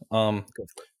thoughts. Go for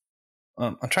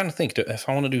it. I'm trying to think if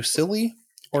I want to do silly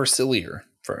or sillier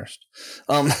first.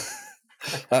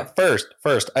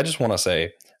 First, I just want to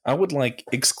say I would like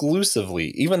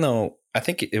exclusively, even though I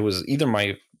think it was either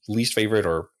my least favorite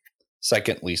or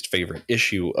second least favorite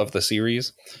issue of the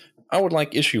series, I would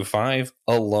like issue 5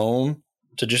 alone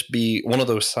to just be one of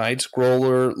those side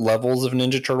scroller levels of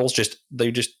Ninja Turtles.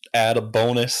 They just add a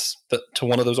bonus to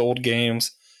one of those old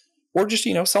games. Or just,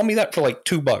 sell me that for like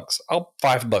 $2.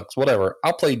 $5, whatever.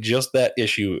 I'll play just that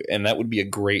issue, and that would be a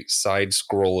great side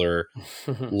scroller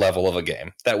level of a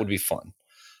game. That would be fun.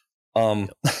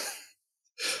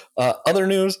 Other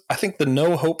news, I think the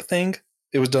No Hope thing,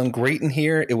 it was done great in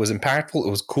here. It was impactful.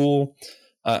 It was cool.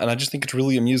 And I just think it's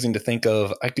really amusing to think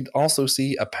of. I could also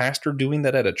see a pastor doing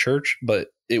that at a church, but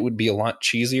it would be a lot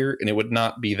cheesier, and it would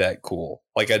not be that cool.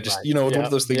 Like I just, right. It's one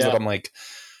of those things that I'm like,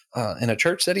 in a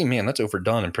church setting, man, that's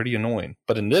overdone and pretty annoying.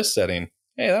 But in this setting,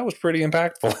 hey, that was pretty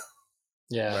impactful.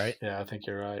 Yeah, right. Yeah, I think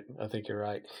you're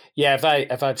right. Yeah, if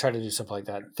I try to do something like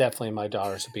that, definitely my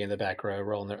daughters would be in the back row,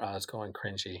 rolling their eyes, going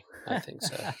cringy. I think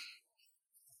so.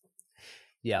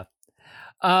 Yeah.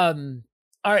 All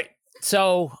right.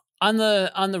 So on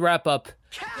the wrap up,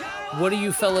 what do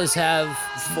you fellas have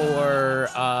for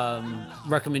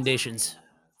recommendations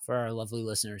for our lovely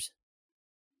listeners?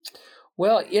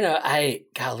 Well,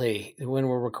 golly, when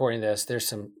we're recording this, there's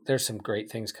some great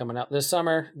things coming out this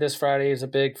summer. This Friday is a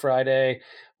big Friday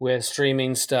with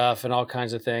streaming stuff and all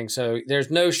kinds of things. So there's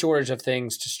no shortage of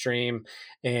things to stream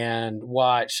and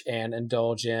watch and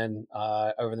indulge in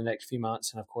over the next few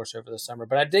months, and of course over the summer.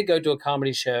 But I did go to a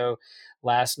comedy show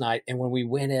last night, and when we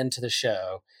went into the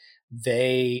show,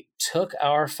 they took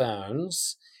our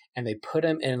phones and they put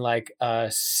them in like a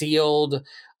sealed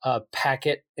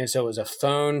packet, and so it was a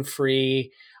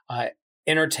phone-free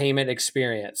entertainment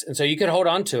experience. And so you could hold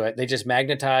on to it. They just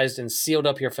magnetized and sealed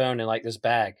up your phone in like this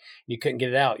bag. You couldn't get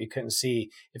it out. You couldn't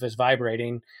see if it was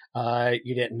vibrating.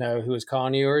 You didn't know who was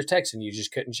calling you or was texting you. You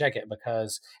just couldn't check it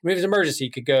because if it was an emergency,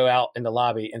 you could go out in the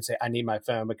lobby and say, I need my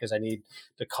phone because I need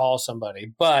to call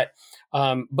somebody. But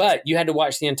you had to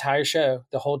watch the entire show,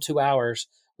 the whole 2 hours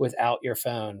without your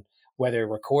phone, whether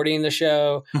recording the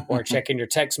show or checking your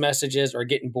text messages or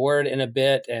getting bored in a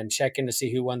bit and checking to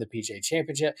see who won the PGA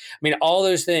Championship. I mean, all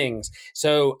those things.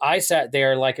 So I sat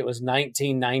there like it was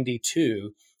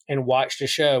 1992 and watched a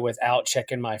show without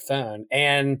checking my phone.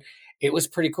 And it was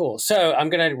pretty cool. So I'm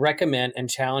going to recommend and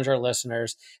challenge our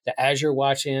listeners that as you're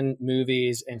watching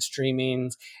movies and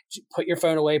streamings, put your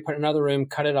phone away, put it in another room,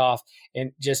 cut it off,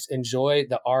 and just enjoy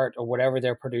the art or whatever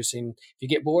they're producing. If you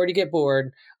get bored, you get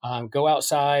bored. Go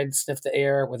outside, sniff the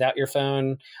air without your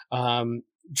phone.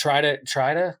 Try to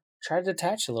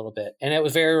detach a little bit. And it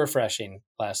was very refreshing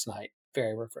last night.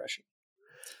 Very refreshing.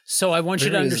 So I want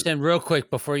you to understand real quick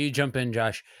before you jump in,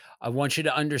 Josh. I want you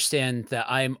to understand that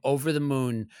I am over the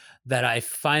moon that I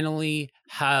finally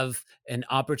have an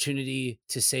opportunity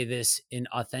to say this in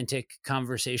authentic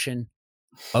conversation.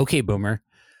 Okay, Boomer.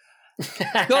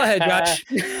 Go ahead, Josh.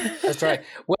 That's right.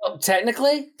 Well,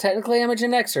 technically, I'm a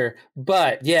Gen Xer,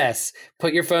 but yes,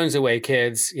 put your phones away,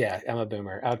 kids. Yeah, I'm a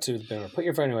Boomer. Out to the Boomer. Put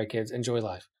your phone away, kids. Enjoy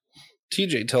life.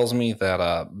 TJ tells me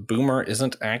that Boomer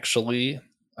isn't actually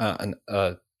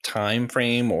a time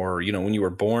frame, or when you were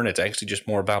born. It's actually just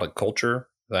more about a culture,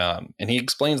 and he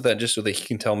explains that just so that he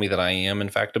can tell me that I am in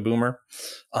fact a Boomer.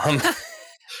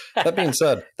 That being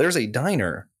said, there's a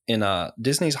diner in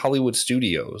Disney's Hollywood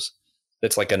Studios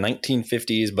that's like a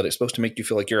 1950s, but it's supposed to make you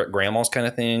feel like you're at grandma's kind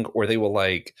of thing, or they will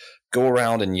like go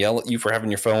around and yell at you for having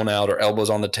your phone out or elbows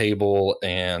on the table,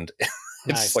 and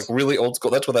it's like really old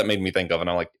school. That's what that made me think of. And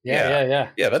I'm like, yeah.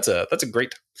 That's a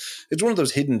great, it's one of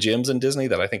those hidden gems in Disney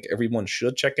that I think everyone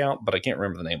should check out, but I can't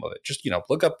remember the name of it. Just,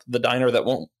 look up the diner that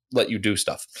won't let you do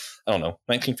stuff. I don't know,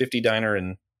 1950 diner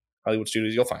in Hollywood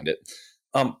Studios. You'll find it.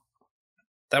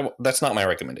 That's not my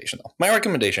recommendation though. My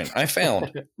recommendation, I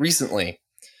found recently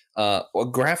a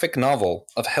graphic novel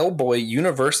of Hellboy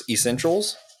Universe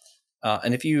Essentials.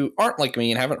 And if you aren't like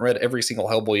me and haven't read every single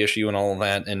Hellboy issue and all of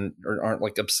that, and or aren't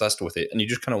like obsessed with it, and you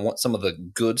just kind of want some of the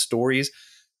good stories,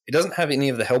 it doesn't have any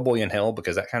of the Hellboy in Hell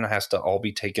because that kind of has to all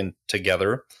be taken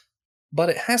together. But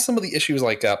it has some of the issues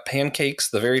like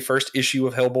pancakes, the very first issue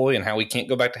of Hellboy, and how he can't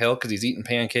go back to hell because he's eating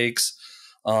pancakes.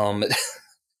 The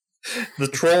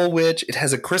Troll Witch. It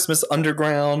has a Christmas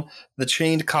Underground, the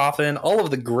Chained Coffin, all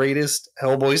of the greatest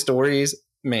Hellboy stories.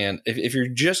 Man, if you're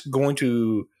just going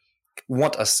to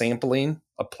want a sampling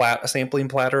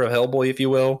platter of Hellboy, if you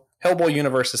will, Hellboy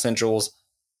Universe Essentials,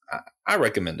 I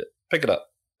recommend it. Pick it up.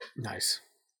 Nice.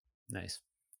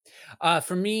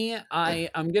 For me,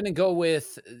 I'm gonna go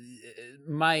with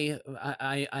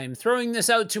I'm throwing this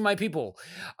out to my people.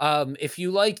 If you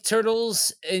like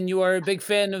Turtles and you are a big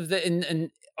fan of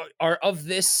and are of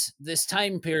this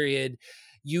time period,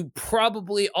 you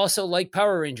probably also like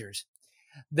Power Rangers.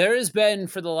 There has been,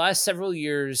 for the last several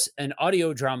years, an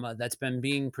audio drama that's been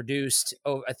being produced.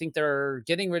 Oh, I think they're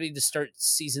getting ready to start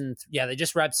season. They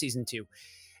just wrapped season 2.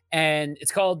 And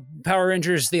it's called Power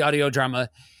Rangers, the audio drama.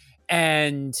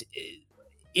 And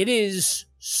it is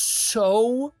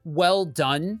so well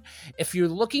done. If you're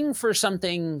looking for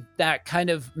something that kind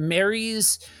of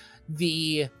marries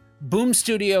the Boom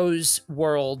Studios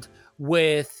world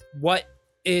with what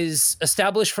is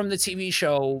established from the TV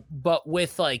show, but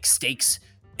with like stakes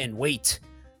and weight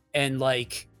and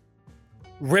like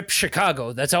rip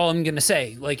Chicago. That's all I'm gonna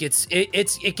say. Like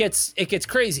it gets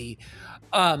crazy.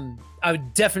 I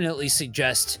would definitely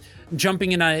suggest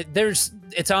jumping in on it.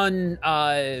 It's on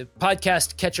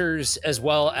podcast catchers as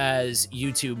well as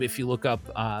YouTube. If you look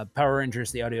up Power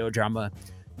Rangers, the audio drama,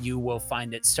 you will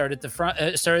find it. Start at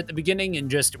the beginning and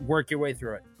just work your way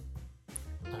through it.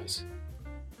 Nice.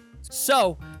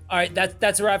 So, all right,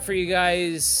 that's a wrap for you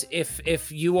guys.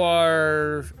 If you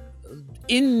are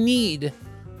in need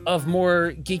of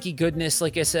more geeky goodness,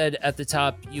 like I said at the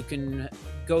top, you can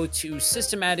go to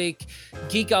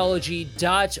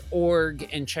systematicgeekology.org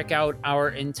and check out our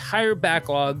entire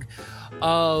backlog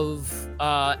of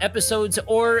episodes,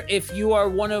 or if you are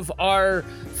one of our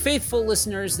faithful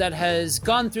listeners that has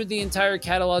gone through the entire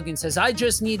catalog and says, I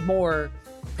just need more,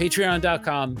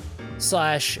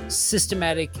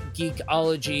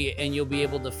 patreon.com/systematicgeekology, and you'll be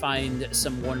able to find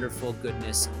some wonderful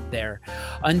goodness there.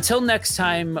 Until next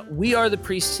time, we are the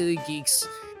Priests to the Geeks,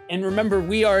 and remember,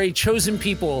 we are a chosen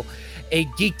people, a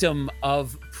geekdom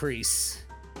of priests.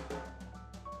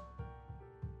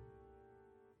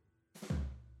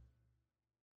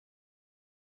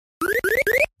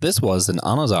 This was an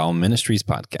Anazao Ministries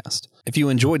podcast. If you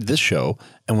enjoyed this show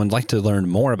and would like to learn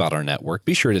more about our network,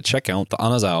 be sure to check out the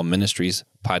Anazao Ministries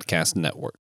Podcast Network.